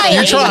like the You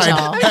angel. tried.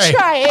 I'm Hey,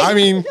 trying. I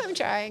mean, I'm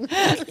trying.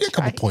 a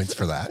couple points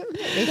for that.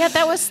 Yeah,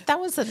 that was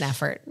an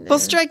effort. We'll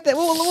strike that.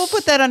 We'll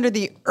put that under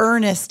the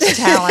earnest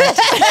talent.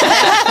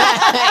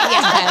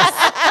 Yes.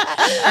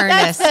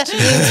 Earnest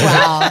means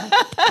well.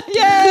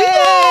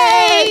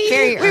 Yay!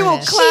 Very We will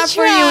earnest. clap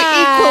for you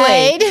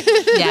equally.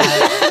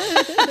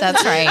 Yeah,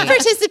 that's right.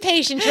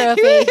 Participation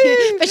trophy,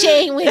 but you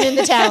ain't winning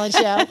the talent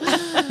show.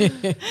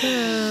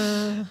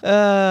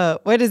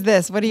 What is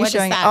this? What are you What is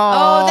showing? that?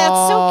 Oh,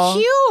 that's so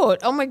cute.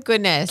 Oh my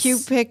goodness.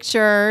 Cute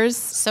pictures.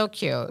 So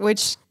cute.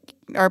 Which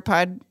our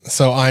pod.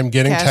 So I'm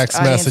getting Cast text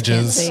audience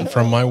messages can't see.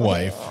 from my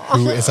wife,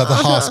 who is at the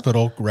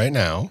hospital right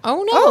now.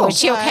 Oh no. Is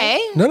she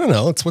okay?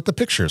 No. It's what the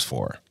picture's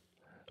for.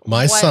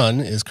 My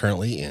son is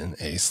currently in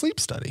a sleep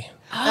study.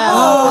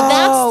 Oh,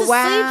 that's the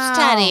wow. sleep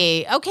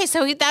study. Okay,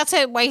 so that's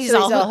why he's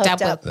all hooked up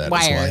with That is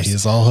wires. why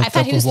he's all hooked I thought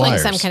up he was with playing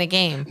wires. some kind of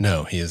game.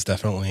 No, he is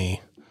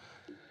definitely.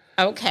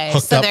 Okay,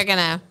 Hooked so up. they're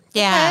gonna,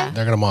 yeah.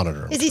 They're going to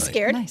monitor him. Is he tonight.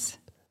 scared? Nice.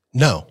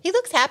 No. He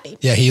looks happy.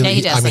 Yeah, he does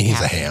I mean, look he's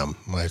happy. a ham.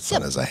 My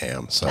son is a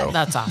ham, so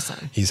That's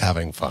awesome. he's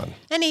having fun.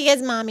 And he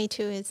has mommy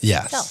to his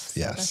Yes, self. So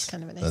yes. That's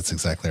kind of a nice That's thing.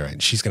 exactly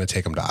right. She's going to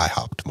take him to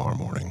IHOP tomorrow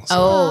morning. So.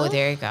 Oh,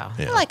 there you go.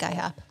 I like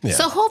IHOP. Yeah.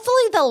 So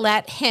hopefully they'll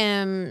let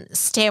him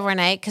stay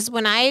overnight because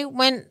when I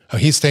went, Oh,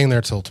 he's staying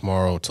there till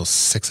tomorrow, till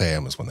 6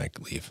 a.m. is when they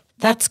leave.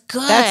 that's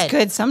good. That's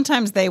good.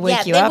 Sometimes they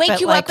wake you they up wake at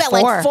you like up 4.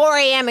 at like 4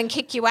 a.m. and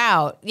kick you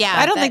out. Yeah.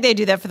 I don't think they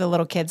do that for the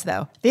little kids,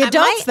 though. The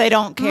adults, they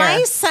don't care.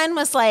 My son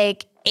was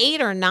like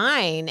 8 or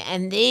 9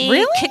 and they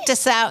Really? kicked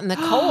us out in the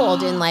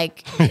cold and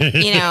like,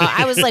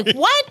 I was like,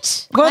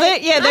 what? Well,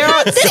 they're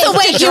all, This will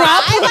wake you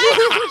up.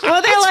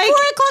 well, they're It's like,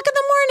 4:00 in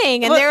the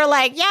morning, and they were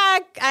like, "Yeah,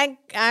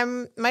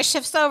 I'm my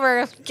shift's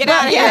over. Get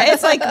out of here." yeah,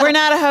 it's like we're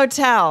not a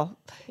hotel.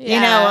 You know,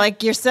 Yeah.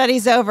 like your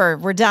study's over.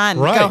 We're done.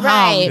 Right. Go home.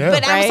 right. Yeah.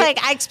 But I was Right?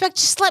 like, I expect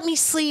just let me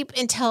sleep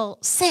until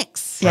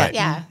 6. Right.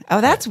 Yeah. Oh,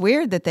 that's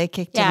weird that they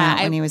kicked him Yeah,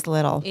 out when he was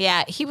little.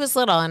 Yeah, he was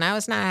little, and I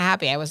was not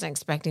happy. I wasn't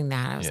expecting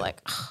that. I was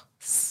like, oh,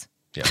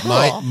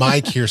 Yeah, my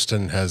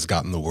Kirsten has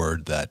gotten the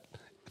word that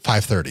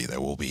 5:30 they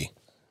will be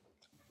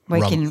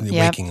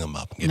Waking him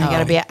up. You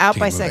gotta be out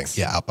by moving. 6.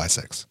 Yeah, out by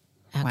 6.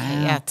 okay, Wow.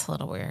 yeah, it's a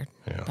little weird.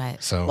 Yeah.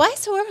 But So Why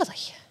so early?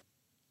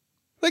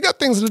 they got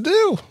things to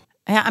do.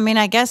 Yeah, I mean,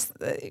 I guess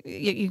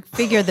you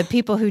figure the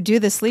people who do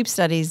the sleep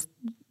studies,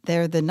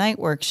 they're the night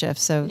work shift,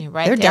 so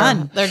right they're there,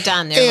 done. They're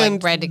done. They're And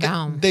like ready to go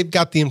home. They've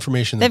got the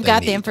information. They've that got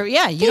they the need. info.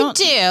 Yeah, you They don't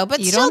do, but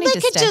you still don't need they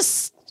to could stay.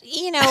 just, is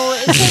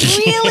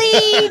it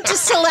really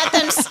just to let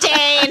them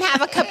stay and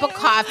have a cup of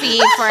coffee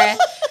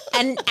for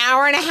an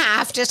hour and a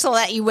half just to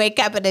let you wake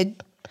up at a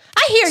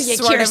I hear you,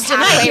 sort of Kirsten.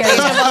 I halfway hear you.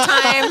 reasonable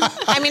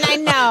time? I mean, I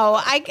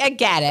know, I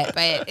get it,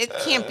 but it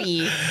can't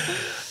be.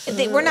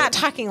 We're not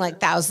talking like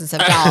thousands of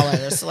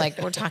dollars. Like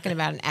we're talking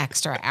about an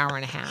extra hour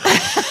and a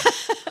half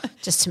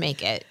just to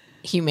make it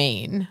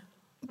humane.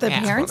 The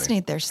Yeah. parents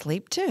need their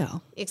sleep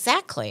too.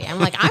 Exactly. I'm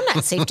like, I'm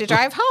not safe to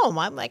drive home.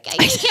 I'm like,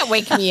 you can't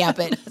wake me up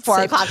at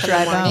 4 o'clock in the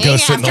drive morning home. Go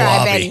sit in the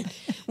after I've lobby.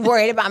 been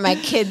worried about my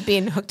kid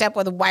being hooked up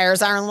with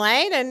wires arm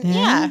length, and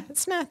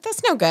that's no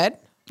good.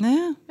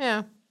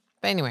 Yeah.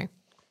 But anyway,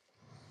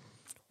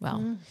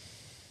 well,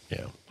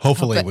 yeah.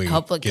 Hopefully we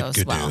hope it get goes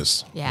good well.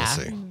 news. Yeah.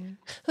 We'll see.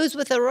 Who's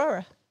with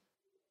Aurora?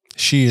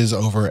 She is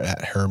over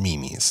at her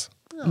Mimi's.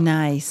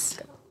 Nice.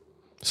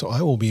 So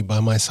I will be by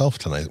myself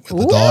tonight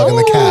with the dog and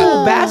the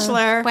cat.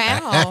 Bachelor.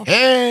 wow.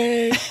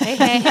 Hey.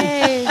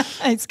 Hey.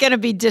 It's going to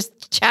be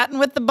just chatting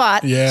with the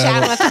bot. Yeah.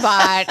 Chatting with the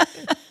bot.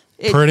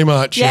 Pretty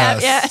much, Yeah,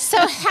 yes. yeah. So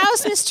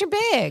how's Mr.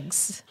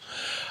 Biggs?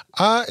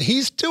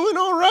 He's doing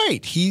all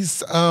right.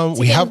 He's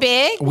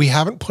big? We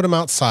haven't put him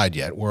outside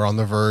yet. We're on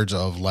the verge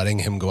of letting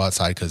him go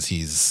outside because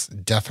he's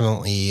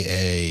definitely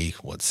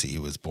he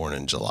was born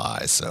in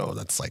July, so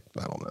that's like,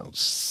 I don't know,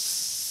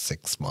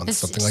 6 months,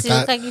 something like Does he that.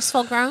 look like he's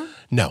full grown?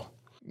 No.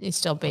 He's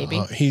still a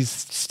baby. He's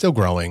still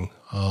growing.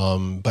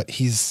 But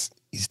he's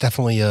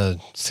definitely a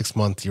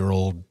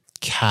 6-month-old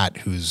cat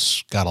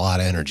who's got a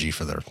lot of energy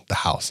for the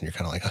house, and you're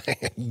kind of like,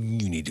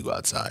 you need to go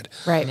outside.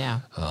 Right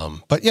now.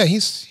 But yeah,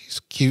 he's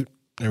cute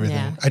and everything.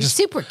 Yeah. He's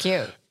super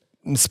cute.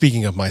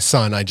 Speaking of my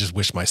son, I just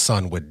wish my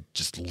son would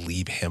just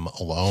leave him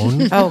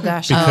alone. Oh,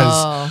 gosh.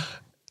 Because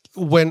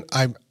when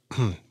I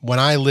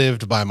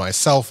lived by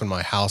myself in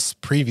my house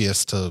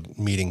previous to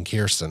meeting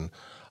Kirsten,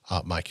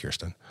 my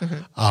Kirsten.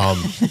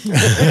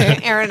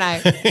 Aaron and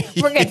I,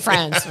 we're good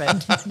friends,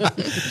 but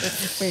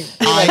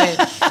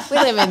we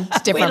live in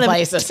different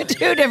places. 2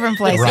 different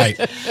places. Right.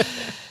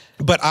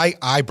 But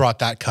I brought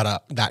that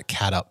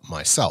cat up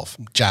myself.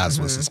 Jazz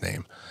was his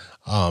name.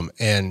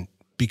 And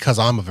because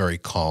I'm a very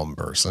calm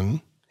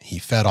person, he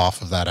fed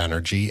off of that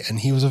energy, and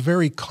he was a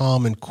very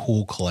calm and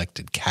cool,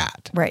 collected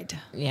cat. Right.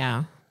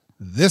 Yeah.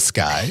 This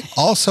guy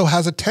also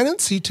has a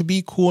tendency to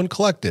be cool and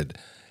collected,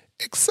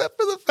 except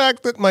for the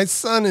fact that my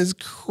son is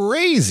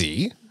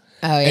crazy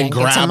and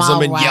grabs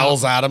him and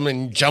yells at him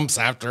and jumps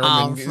after him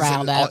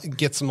and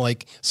gets him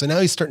like, so now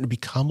he's starting to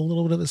become a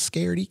little bit of a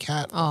scaredy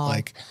cat.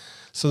 Like,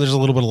 so there's a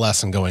little bit of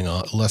lesson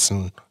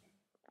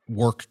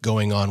work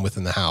going on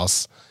within the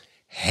house.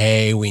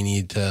 Hey, we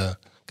need to,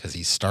 because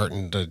he's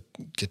starting to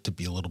get to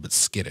be a little bit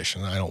skittish,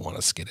 and I don't want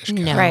a skittish cat.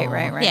 No.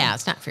 Right. Yeah,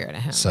 it's not fair to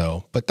him.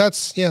 So, but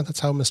that's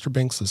how Mr.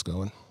 Binks is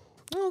going.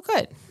 Oh,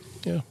 good.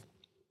 Yeah.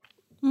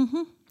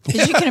 Mm-hmm.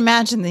 Because you can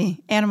imagine the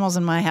animals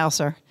in my house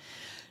are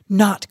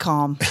not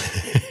calm.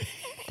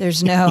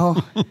 There's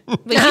no.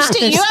 But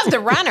you have the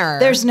runner.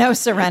 There's no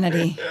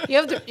serenity.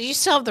 You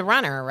still have the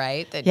runner,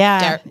 right?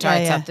 That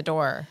darts out the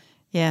door.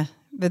 Yeah,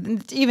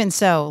 but even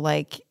so,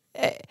 like,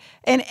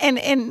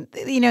 and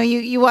you know,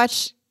 you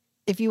watch,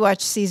 if you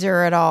watch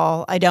Caesar at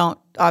all. I don't,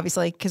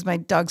 obviously, because my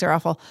dogs are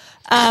awful.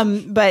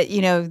 But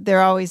you know,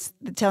 they're always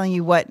telling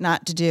you what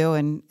not to do,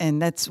 and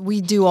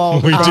we do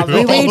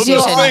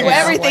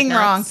everything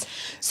wrong.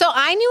 So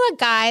I knew a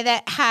guy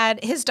that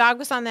had his dog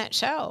was on that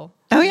show.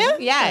 Oh yeah,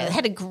 yeah, it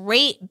had a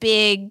great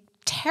big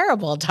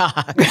terrible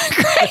dog.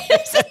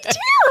 It's a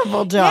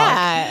terrible dog.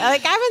 Yeah,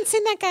 like I haven't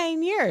seen that guy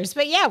in years.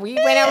 But yeah, we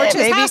went over to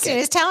his house and he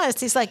was telling us,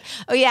 he's like,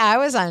 "Oh yeah, I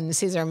was on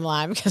Caesar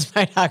Milan because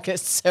my dog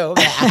is so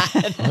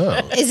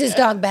bad." Is his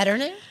dog better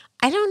now?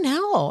 I don't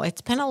know.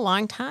 It's been a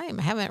long time.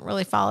 I haven't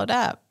really followed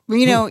up.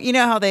 You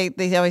know how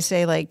they always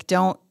say, like,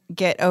 don't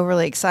get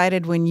overly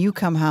excited when you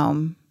come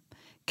home,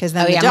 because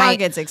then the dog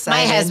gets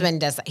excited. My husband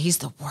does that. He's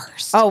the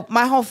worst. Oh,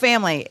 my whole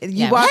family.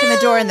 You walk in the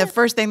door and the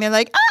first thing they're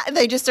like,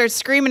 they just start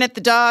screaming at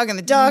the dog, and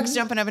the dog's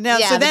jumping up and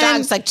down. Yeah, so the then,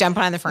 dog's like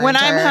jumping on the furniture. when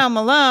I'm home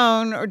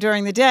alone or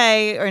during the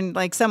day, or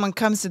like someone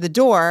comes to the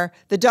door,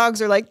 the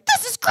dogs are like,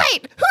 "This is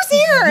great. Who's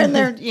here?" And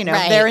they're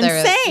they're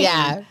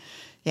insane.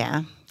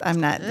 Yeah. I'm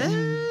not.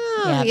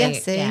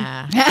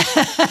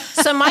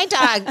 So my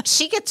dog,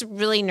 she gets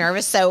really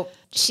nervous. So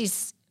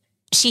she's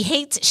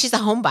a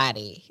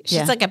homebody.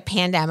 She's like a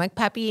pandemic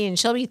puppy, and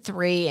she'll be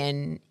 3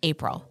 in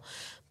April.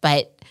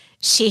 But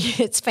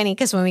it's funny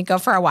because when we go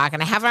for a walk,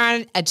 and I have her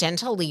on a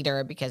gentle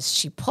leader because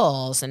she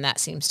pulls, and that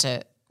seems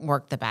to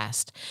work the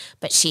best.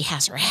 But she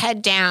has her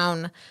head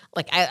down.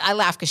 Like I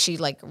laugh because she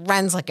like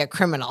runs like a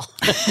criminal.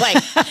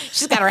 Like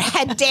she's got her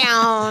head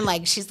down.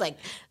 Like she's like,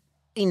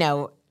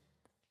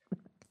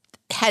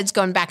 heads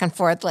going back and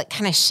forth, like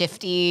kind of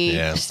shifty.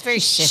 Yeah. She's very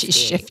shifty. She's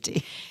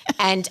shifty.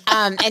 And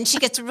she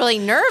gets really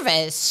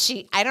nervous.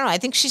 I don't know. I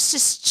think she's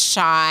just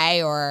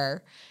shy,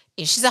 or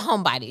she's a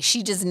homebody.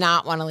 She does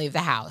not want to leave the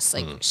house.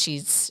 Like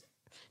she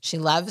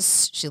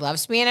loves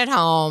being at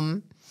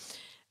home.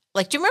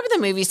 Like, do you remember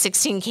the movie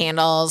 16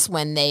 Candles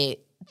when they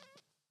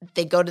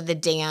go to the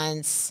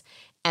dance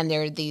and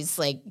there are these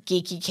like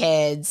geeky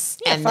kids?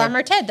 Yeah, and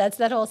Farmer Ted. That's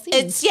that whole scene.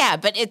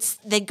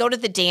 They go to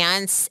the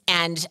dance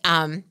and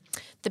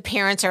the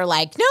parents are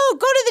like, "No, go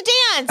to the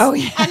dance." Oh,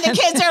 yeah. And the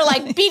kids are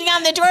like beating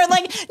on the door,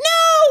 like, "No,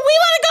 we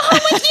want to go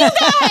home with you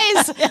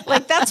guys."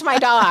 Like, that's my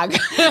dog.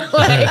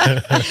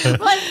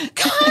 like,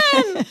 come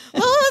on,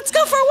 well, let's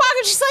go for a walk.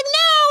 And she's like, "No,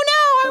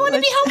 I want to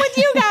be home with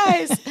you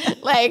guys."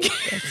 Like,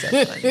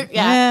 so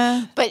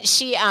yeah. But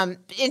she and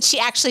she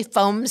actually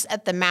foams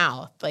at the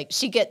mouth. Like,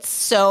 she gets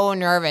so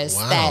nervous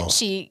that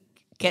she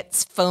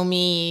gets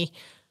foamy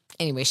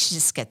anyway, she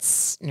just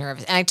gets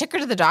nervous. And I took her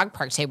to the dog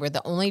park today. We're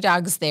the only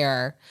dogs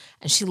there.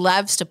 And she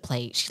loves to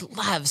play. She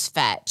loves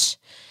fetch.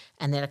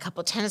 And then a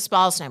couple tennis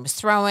balls and I was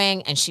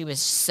throwing. And she was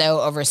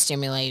so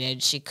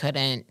overstimulated. She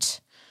couldn't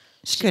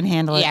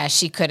handle it. Yeah,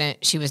 she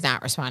couldn't. She was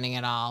not responding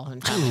at all.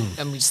 And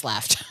we just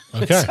left.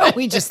 Okay. So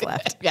we just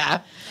left.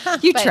 Yeah.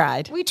 You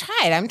tried. We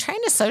tried. I'm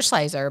trying to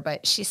socialize her,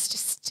 but she's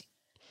just...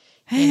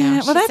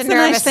 well, that's a the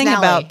nice thing Nelly.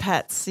 about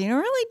pets. You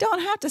really don't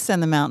have to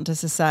send them out into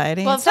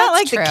society. Well, it's not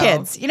like that's the true.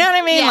 kids. You know what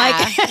I mean? Yeah,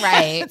 like,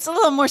 right. It's a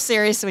little more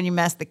serious when you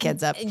mess the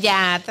kids up.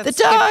 Yeah, that's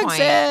The a good dogs, point.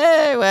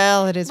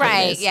 well, it is what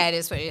Right. it is. Yeah, it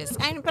is what it is.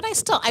 But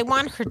I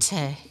want her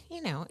to,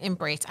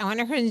 embrace. I want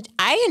her.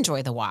 I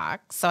enjoy the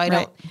walk, so I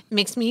don't. It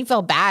makes me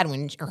feel bad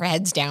when her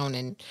head's down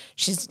and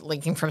she's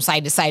looking from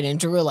side to side and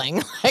drooling.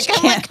 I'm like,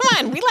 come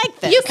on, we like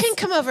this. You can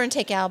come over and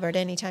take Albert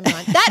anytime you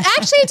want. That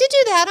actually, I did do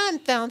that on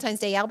Valentine's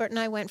Day. Albert and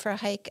I went for a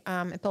hike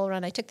at Bull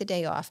Run. I took the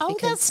day off. Oh,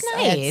 because that's I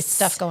had nice.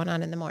 stuff going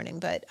on in the morning,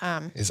 but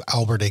Is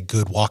Albert a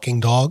good walking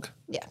dog?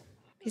 yeah.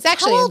 He's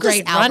actually a old is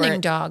great running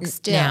Albert dog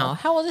still. now?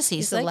 How old is he?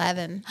 He's like-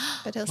 11,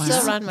 but he'll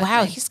still run with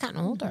Wow, me. he's gotten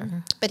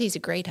older. But he's a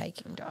great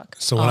hiking dog.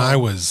 So when I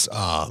was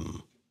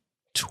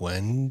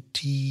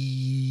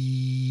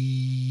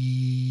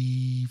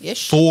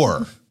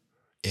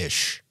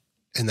 24-ish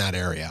in that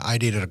area, I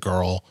dated a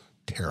girl.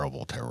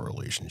 Terrible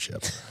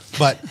relationship.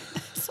 But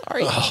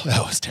Sorry. oh,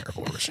 that was a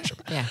terrible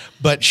relationship. Yeah.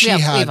 But she Yeah,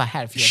 had we've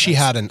had a few of she those.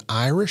 had an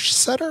Irish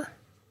setter.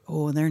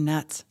 Oh, they're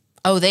nuts.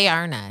 Oh, they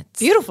are nuts.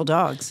 Beautiful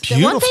dogs.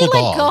 Beautiful Won't they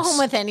dogs. go home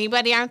with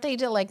anybody? Aren't they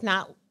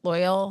not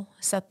loyal?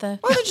 Is that the?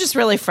 Well, they're just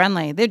really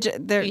friendly.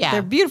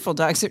 They're beautiful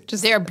dogs. They're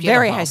just They're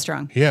very beautiful. high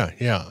strong.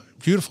 Yeah.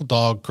 Beautiful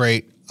dog.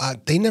 Great.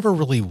 They never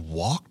really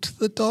walked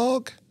the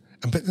dog,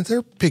 but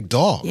they're big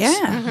dogs.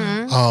 Yeah.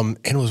 And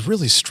it was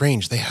really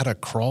strange. They had a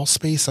crawl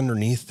space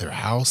underneath their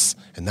house,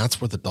 and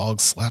that's where the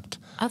dogs slept.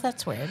 Oh,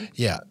 that's weird.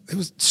 Yeah, it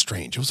was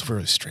strange. It was a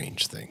very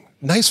strange thing.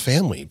 Nice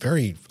family,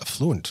 very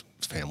affluent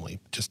family.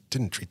 Just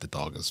didn't treat the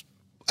dog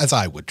as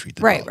I would treat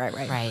the dog.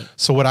 Right.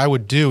 So what I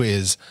would do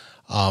is,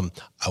 I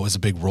was a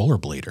big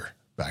rollerblader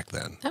back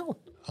then. Oh.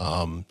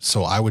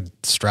 So I would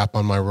strap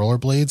on my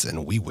rollerblades,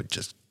 and we would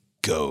just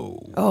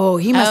go. Oh,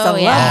 he must have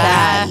loved yeah.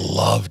 that. I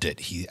loved it.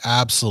 He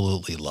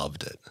absolutely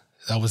loved it.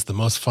 That was the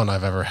most fun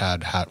I've ever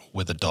had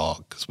with a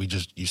dog because we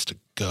just used to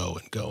go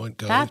and go and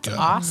go. That's and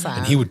go. awesome.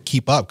 And he would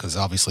keep up because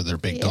obviously they're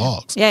big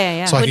dogs.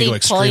 Yeah. So I Would could he go pull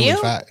extremely you?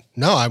 fast.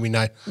 No, I mean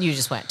You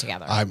just went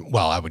together. I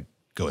would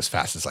go as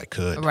fast as I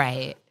could.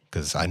 Right.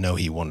 Because I know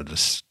he wanted to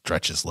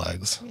stretch his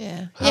legs.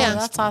 Yeah. Yeah,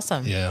 that's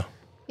awesome. Yeah.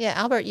 Yeah,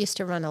 Albert used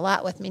to run a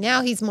lot with me.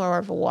 Now he's more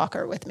of a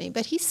walker with me,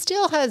 but he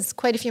still has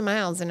quite a few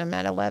miles, and I'm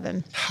at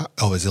 11.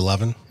 Oh, is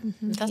 11?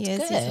 That's He is,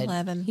 good. he's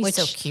 11, He's which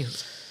so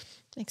cute.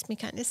 makes me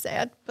kind of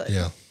sad. But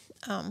Yeah.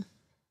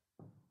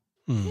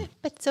 yeah,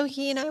 but so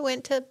he and I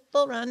went to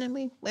Bull Run, and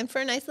we went for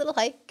a nice little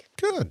hike.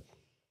 Good.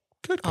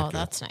 Oh,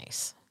 that's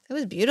nice. It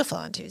was beautiful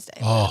on Tuesday.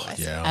 Oh, otherwise.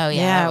 yeah. Oh,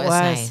 yeah, Yeah, it it was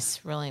was. nice.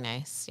 Really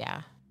nice.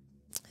 Yeah.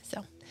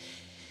 So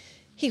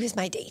he was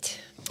my date.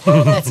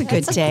 That's a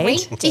good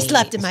date. He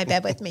slept in my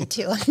bed with me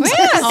too. So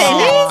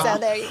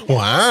there you go.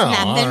 Wow.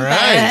 Nothing all right.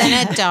 better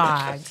than a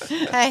dog.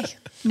 Hey,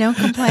 No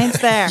complaints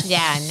there.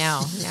 Yeah,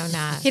 no,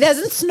 not. he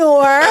doesn't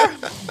snore.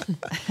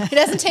 He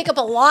doesn't take up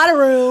a lot of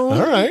room.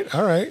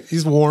 All right.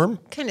 He's warm.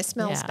 Kind of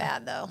smells Yeah.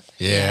 bad though.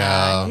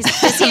 Yeah.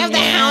 Does he have the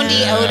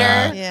houndy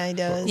odor? Yeah, he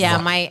does. Yeah,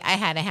 I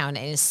had a hound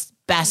and his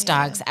best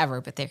dogs ever,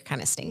 but they're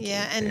kind of stinky.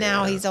 Yeah, and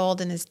now he's old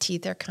and his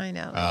teeth are kind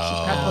of. he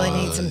probably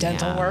needs some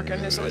dental work,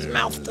 and so his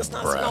mouth does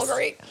not smell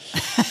great.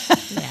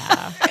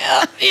 Yeah.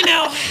 You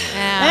know.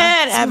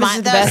 That happens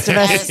to the best of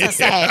us. I was gonna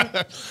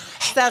say,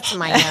 that's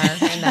minor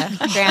in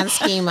the grand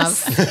scheme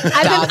of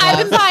I've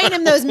been buying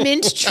him those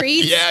mint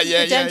treats. Yeah,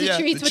 the dental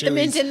treats The with the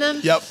mint chewies. in them.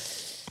 Yep.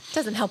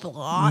 Doesn't help a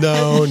lot.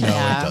 No, it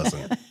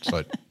doesn't.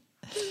 But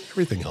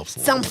everything helps. A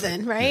little bit.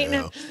 Something, right?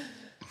 Yeah.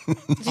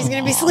 He's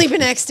gonna be sleeping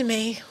next to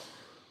me.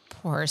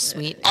 poor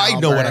sweet. I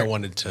know what I Albert.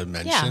 wanted to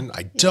mention.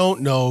 I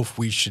don't know if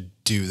we should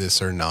do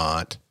this or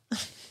not,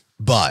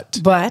 but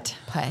But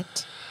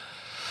But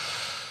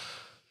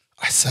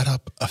I set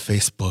up a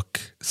Facebook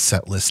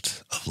set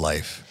list of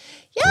life.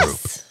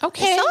 Yes.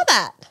 Okay. I saw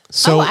that.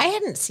 So I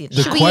hadn't seen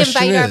the that. we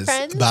question invite our is,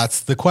 friends? that's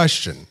the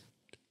question.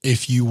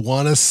 If you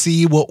want to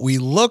see what we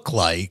look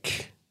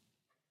like,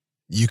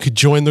 you could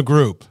join the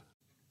group.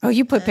 oh,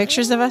 you put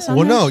pictures of us on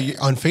Well, there?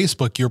 no, on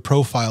Facebook, your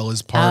profile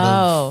is part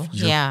Oh, of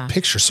your yeah.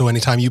 picture. So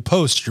anytime you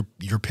post,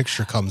 your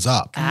picture comes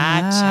up.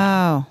 Gotcha.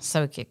 Oh,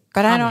 So it could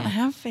but I don't comment.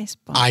 have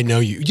Facebook. I know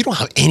you. You don't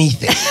have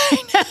anything.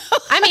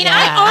 I mean, Yeah.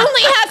 I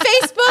only have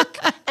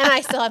Facebook, and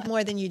I still have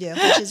more than you do,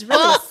 which is really.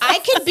 Well, I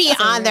could be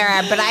on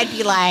there, but I'd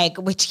be like,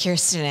 which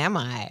Kirsten am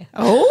I?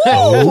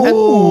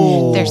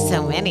 Oh, There's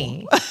so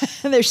many.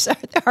 there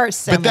are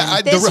so But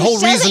many. the This whole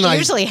doesn't reason I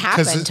usually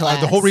happen 'cause to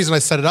the whole us. reason I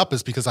set it up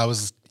is because I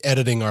was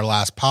editing our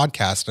last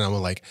podcast, and I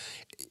was like,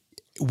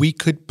 we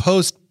could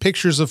post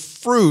pictures of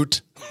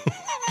fruit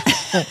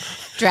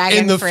Dragon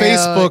in the fruit.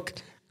 Facebook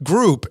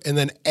group, and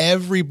then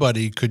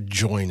everybody could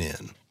join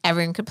in.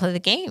 Everyone could play the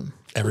game.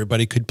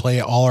 Everybody could play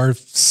all our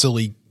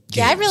silly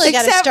Yeah, I really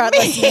got to start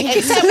listening.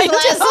 Except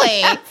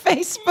Leslie.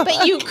 Facebook.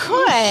 But you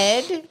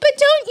could. But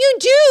don't you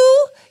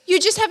do? You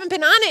just haven't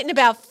been on it in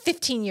about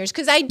 15 years.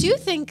 Because I do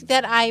think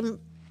that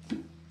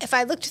if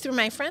I looked through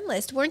my friend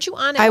list, weren't you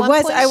on it? I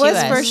was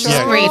for sure.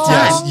 Yeah, Great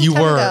yes, time. you were,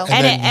 Time ago.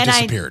 and then you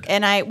disappeared.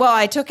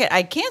 I took it.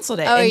 I canceled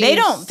it, Oh, and they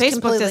you're don't. Facebook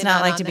completely does not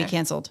not like on to be there.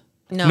 canceled.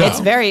 No. It's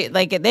very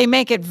they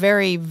make it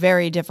very,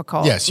 very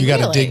difficult. Yes, you got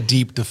to Really? dig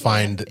deep to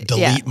find delete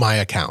Yeah. my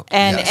account.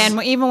 and Yes.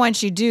 and even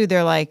once you do,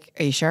 they're like,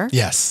 "Are you sure?"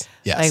 yes,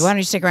 yes. Like, why don't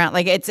you stick around?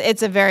 Like,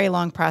 it's a very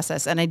long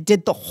process, and I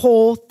did the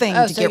whole thing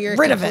Oh, to so get you're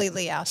rid of it.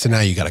 completely out. So now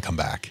you got to come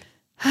back.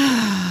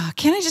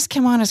 Can I just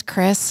come on as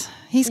Chris?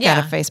 He's got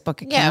a Facebook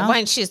account. Yeah, why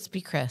don't you just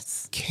be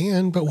Chris?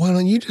 Can, but why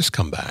don't you just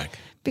come back?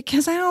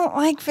 Because I don't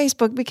like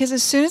Facebook. Because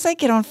as soon as I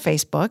get on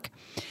Facebook,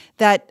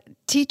 that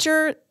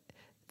teacher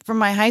from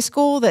my high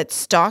school that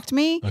stalked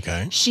me,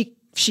 Okay.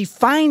 she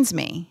finds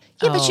me.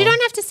 Yeah, but you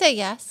don't have to say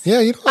yes. Yeah,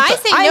 you don't. I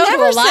Have to, say no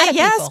to a lot of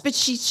yes, people. but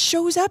she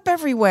shows up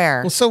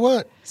everywhere. well, so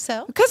what?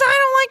 So Because I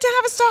don't like to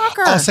have a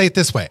stalker. I'll say it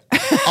this way.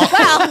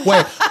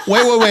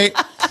 Wait.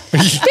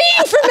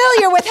 being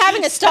familiar with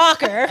having a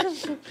stalker.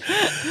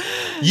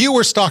 You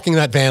were stalking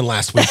that van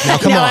last week. Now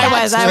come no, on.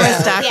 I was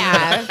stalking.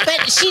 Yeah,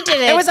 but she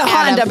did it. It was a out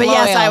Honda, of but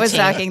yes, I was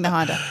loyalty. stalking the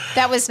Honda.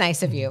 That was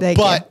nice of you. Thank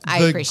you. But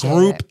I the appreciate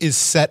group it. is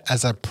set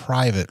as a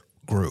private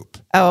group.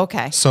 Oh,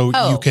 okay. So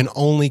Oh. you can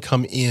only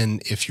come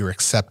in if you're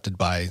accepted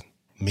by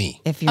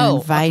me. If you're Oh,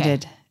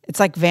 invited, it's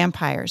like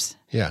vampires.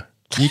 Yeah.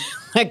 You-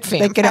 Like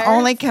They can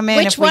only come in.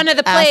 Which if we one of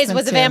the ask plays them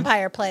was a to.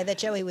 vampire play that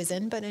Joey was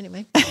in? But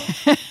anyway,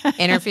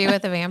 Interview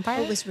with a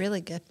Vampire. it was really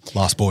good.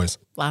 Lost Boys.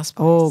 Last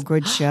Oh,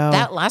 good show.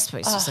 That Last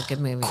Place was a good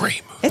movie.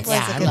 Great movie. It's Yeah,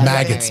 a I good love movie.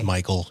 it. Maggots,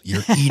 Michael.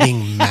 You're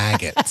eating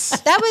maggots.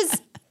 That was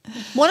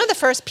one of the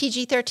first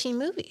PG-13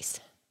 movies,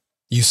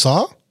 You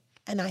saw?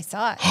 and I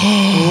saw it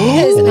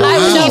because I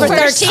was Wow. over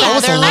First 13. That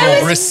was a They're little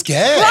like-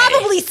 risque.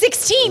 Probably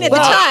 16 at the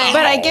time.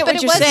 But I get what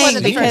it you're was one saying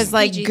of the because first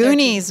like PG-13.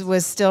 Goonies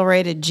was still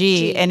rated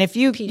G, and if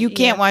you PG, can't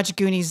yeah. watch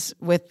Goonies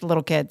with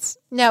little kids.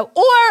 No,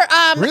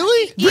 or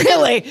Really?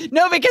 Really?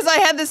 No, because I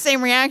had the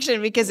same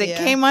reaction because it Yeah.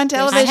 came on I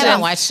television.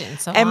 haven't watched it in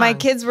so and my long.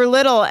 kids were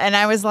little, and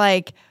I was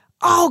like,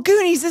 "Oh,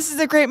 Goonies! This is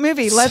a great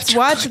movie. Let's Such a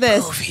watch good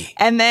this." movie.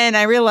 And then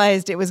I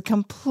realized it was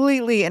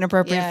completely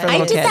inappropriate Yeah. for I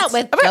little I did kids. that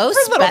with For little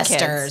kids.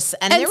 Ghostbusters,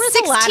 and and there was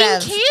 16 a lot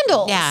of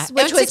Candles, Yeah,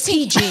 which it was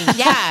 16 PG.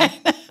 Yeah,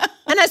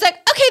 And I was like,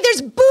 okay,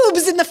 there's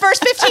boobs in the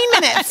first 15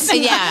 minutes.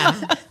 yeah.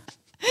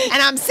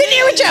 And I'm sitting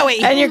here with Joey.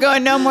 And you're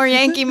going, "No more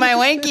Yankee my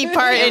wanky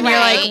part," and you're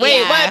Right, like, "Wait,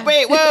 yeah. what?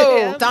 Wait,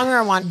 whoa!"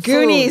 Donger want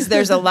Goonies, food.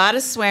 there's a lot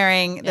of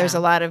swearing. There's Yeah.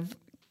 a lot of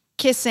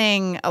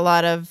kissing. A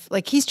lot of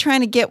like he's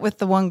trying to get with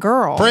the one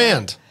girl.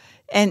 Brand.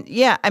 And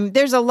yeah, I mean,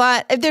 there's a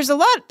lot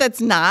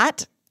that's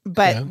not,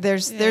 but Yeah.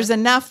 there's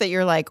enough that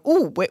you're like,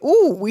 ooh,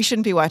 we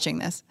shouldn't be watching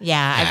this.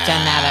 Yeah, I've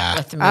done that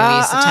with the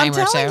movies a time I'm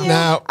or telling two. you.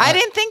 Now, I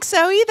didn't think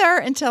so either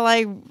until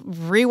I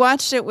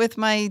rewatched it with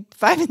my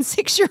 5 and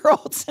 6 year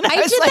olds. And I,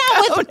 I was did like,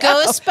 that oh, with no.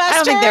 Ghostbusters. I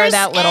don't think they were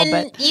that little,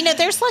 and, but you know,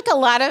 there's like a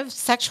lot of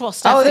sexual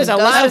stuff. oh, there's in a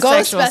lot of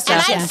sexual Ghostbusters.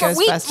 stuff And in my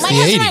Ghostbusters.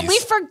 husband and I, 80s. we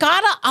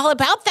forgot all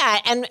about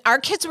that, and our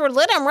kids were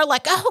little, and we're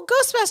like, "Oh,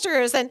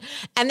 Ghostbusters!"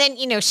 And then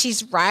you know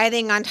she's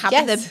riding on top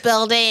of Yes. the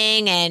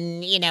building,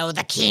 and you know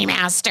the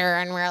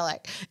Keymaster, and we're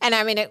like, and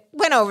I mean it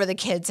went over the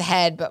kid's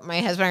head, but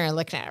my husband and I are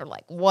looking at her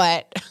like,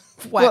 "What?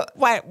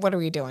 What are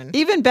we doing?"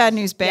 even Bad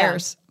News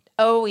Bears.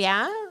 Oh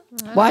yeah,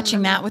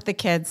 Watching that with the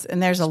kids,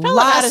 and there's a a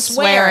lot of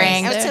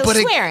swearing. I would say but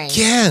swearing.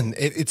 again,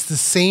 it's the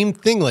same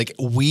thing. Like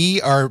we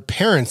are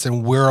parents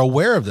and we're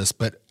aware of this,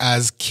 but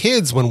as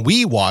kids, when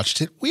we watched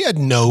it, we had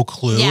no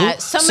clue. Yeah,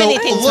 so many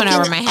things went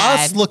over my head.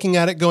 Us looking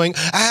at it, going,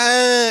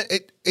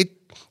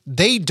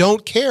 they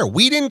don't care.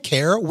 We didn't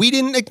care. We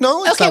didn't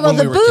acknowledge Okay, that well, when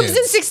the we were boobs kids.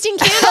 in 16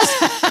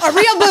 Candles are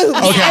real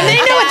boobs. Okay. And they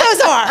know what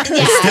those are.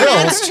 Yeah, Still.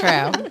 that's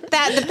true.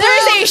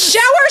 There is a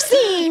shower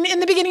scene in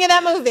the beginning of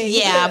that movie.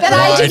 Yeah, that but-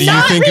 I Why did do you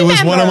not think it was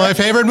one of remember. my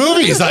favorite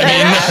movies? I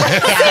mean,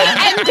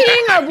 And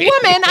being a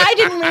woman, I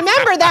didn't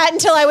remember that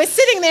until I was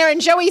sitting there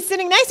and Joey's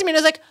sitting next to me, and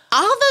I was like,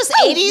 all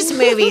those 80s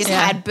movies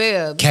had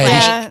boobs.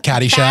 Caddyshack.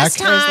 Fast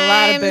There's a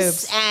lot of Times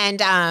boobs.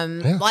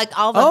 and like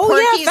all the Oh,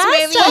 yeah, Porky's Fast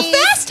movies. Times. well,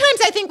 Fast Times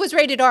I think was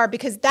rated R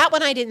because that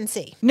one I didn't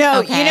see. No,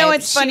 Okay, you know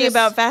what's she funny was-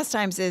 about Fast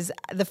Times is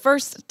the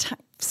first time.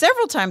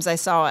 Several times I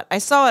saw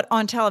it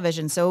on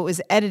television, so it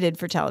was edited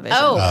for television.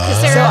 Oh,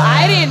 because So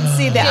I didn't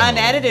see the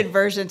unedited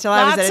version until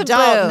I was Lots an of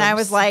adult, and I boobs.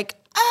 was like,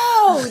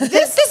 "Oh, this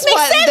is makes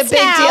what the sense big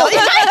now. deal."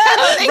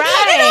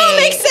 Right. It all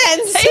makes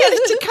sense. They had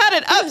to cut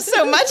it up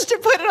so much to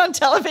put it on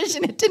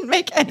television; it didn't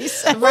make any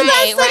sense. Right,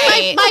 That's like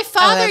right. my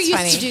father that's used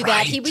funny. to do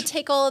that. He would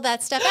take all of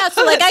that stuff out.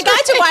 So like I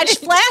got to watch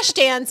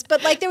Flashdance,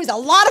 but like there was a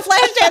lot of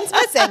Flashdance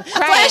missing. So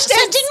Flashdance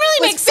it didn't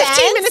really was make 15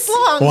 sense. minutes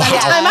long by the Wow.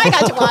 time I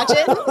got to watch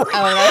it.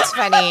 Oh, that's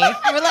funny.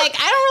 We're like,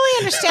 I don't really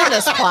understand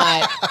this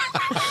plot.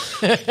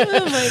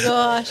 Oh my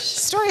gosh.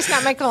 Story's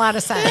not making a lot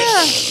of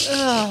sense.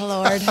 Oh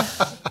Lord.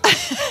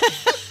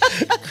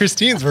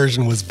 Christine's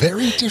version was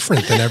very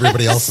different than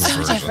everybody else's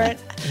version. Different.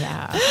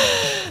 Yeah.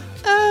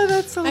 Oh,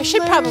 that's so I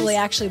should probably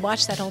actually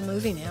watch that whole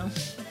movie now.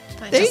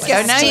 There you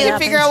go. Now you can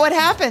figure out what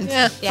happened.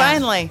 Yeah.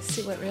 Finally.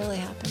 See what really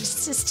happened.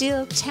 Just a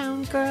steel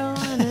town girl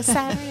on a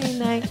Saturday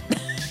night.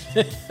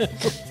 There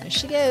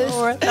she goes.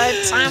 For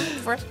the time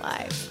for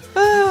life.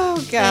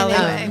 Oh, golly.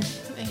 Anyway.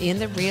 In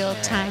the real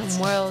time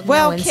world,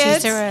 Well, no one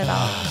kids, sees her at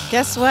all.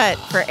 Guess what?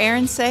 For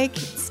Aaron's sake,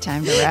 it's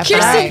time to wrap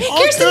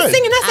Kirsten's up.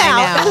 singing us out.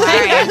 I know. All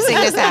right, sing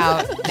us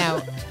out.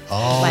 No,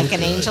 like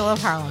an angel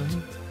of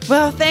Harlem.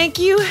 Well, thank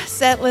you,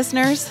 set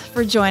listeners,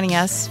 for joining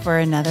us for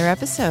another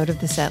episode of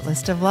the Set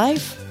List of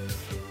Life.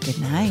 Good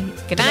night.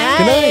 Good night.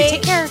 Good night.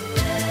 Take care.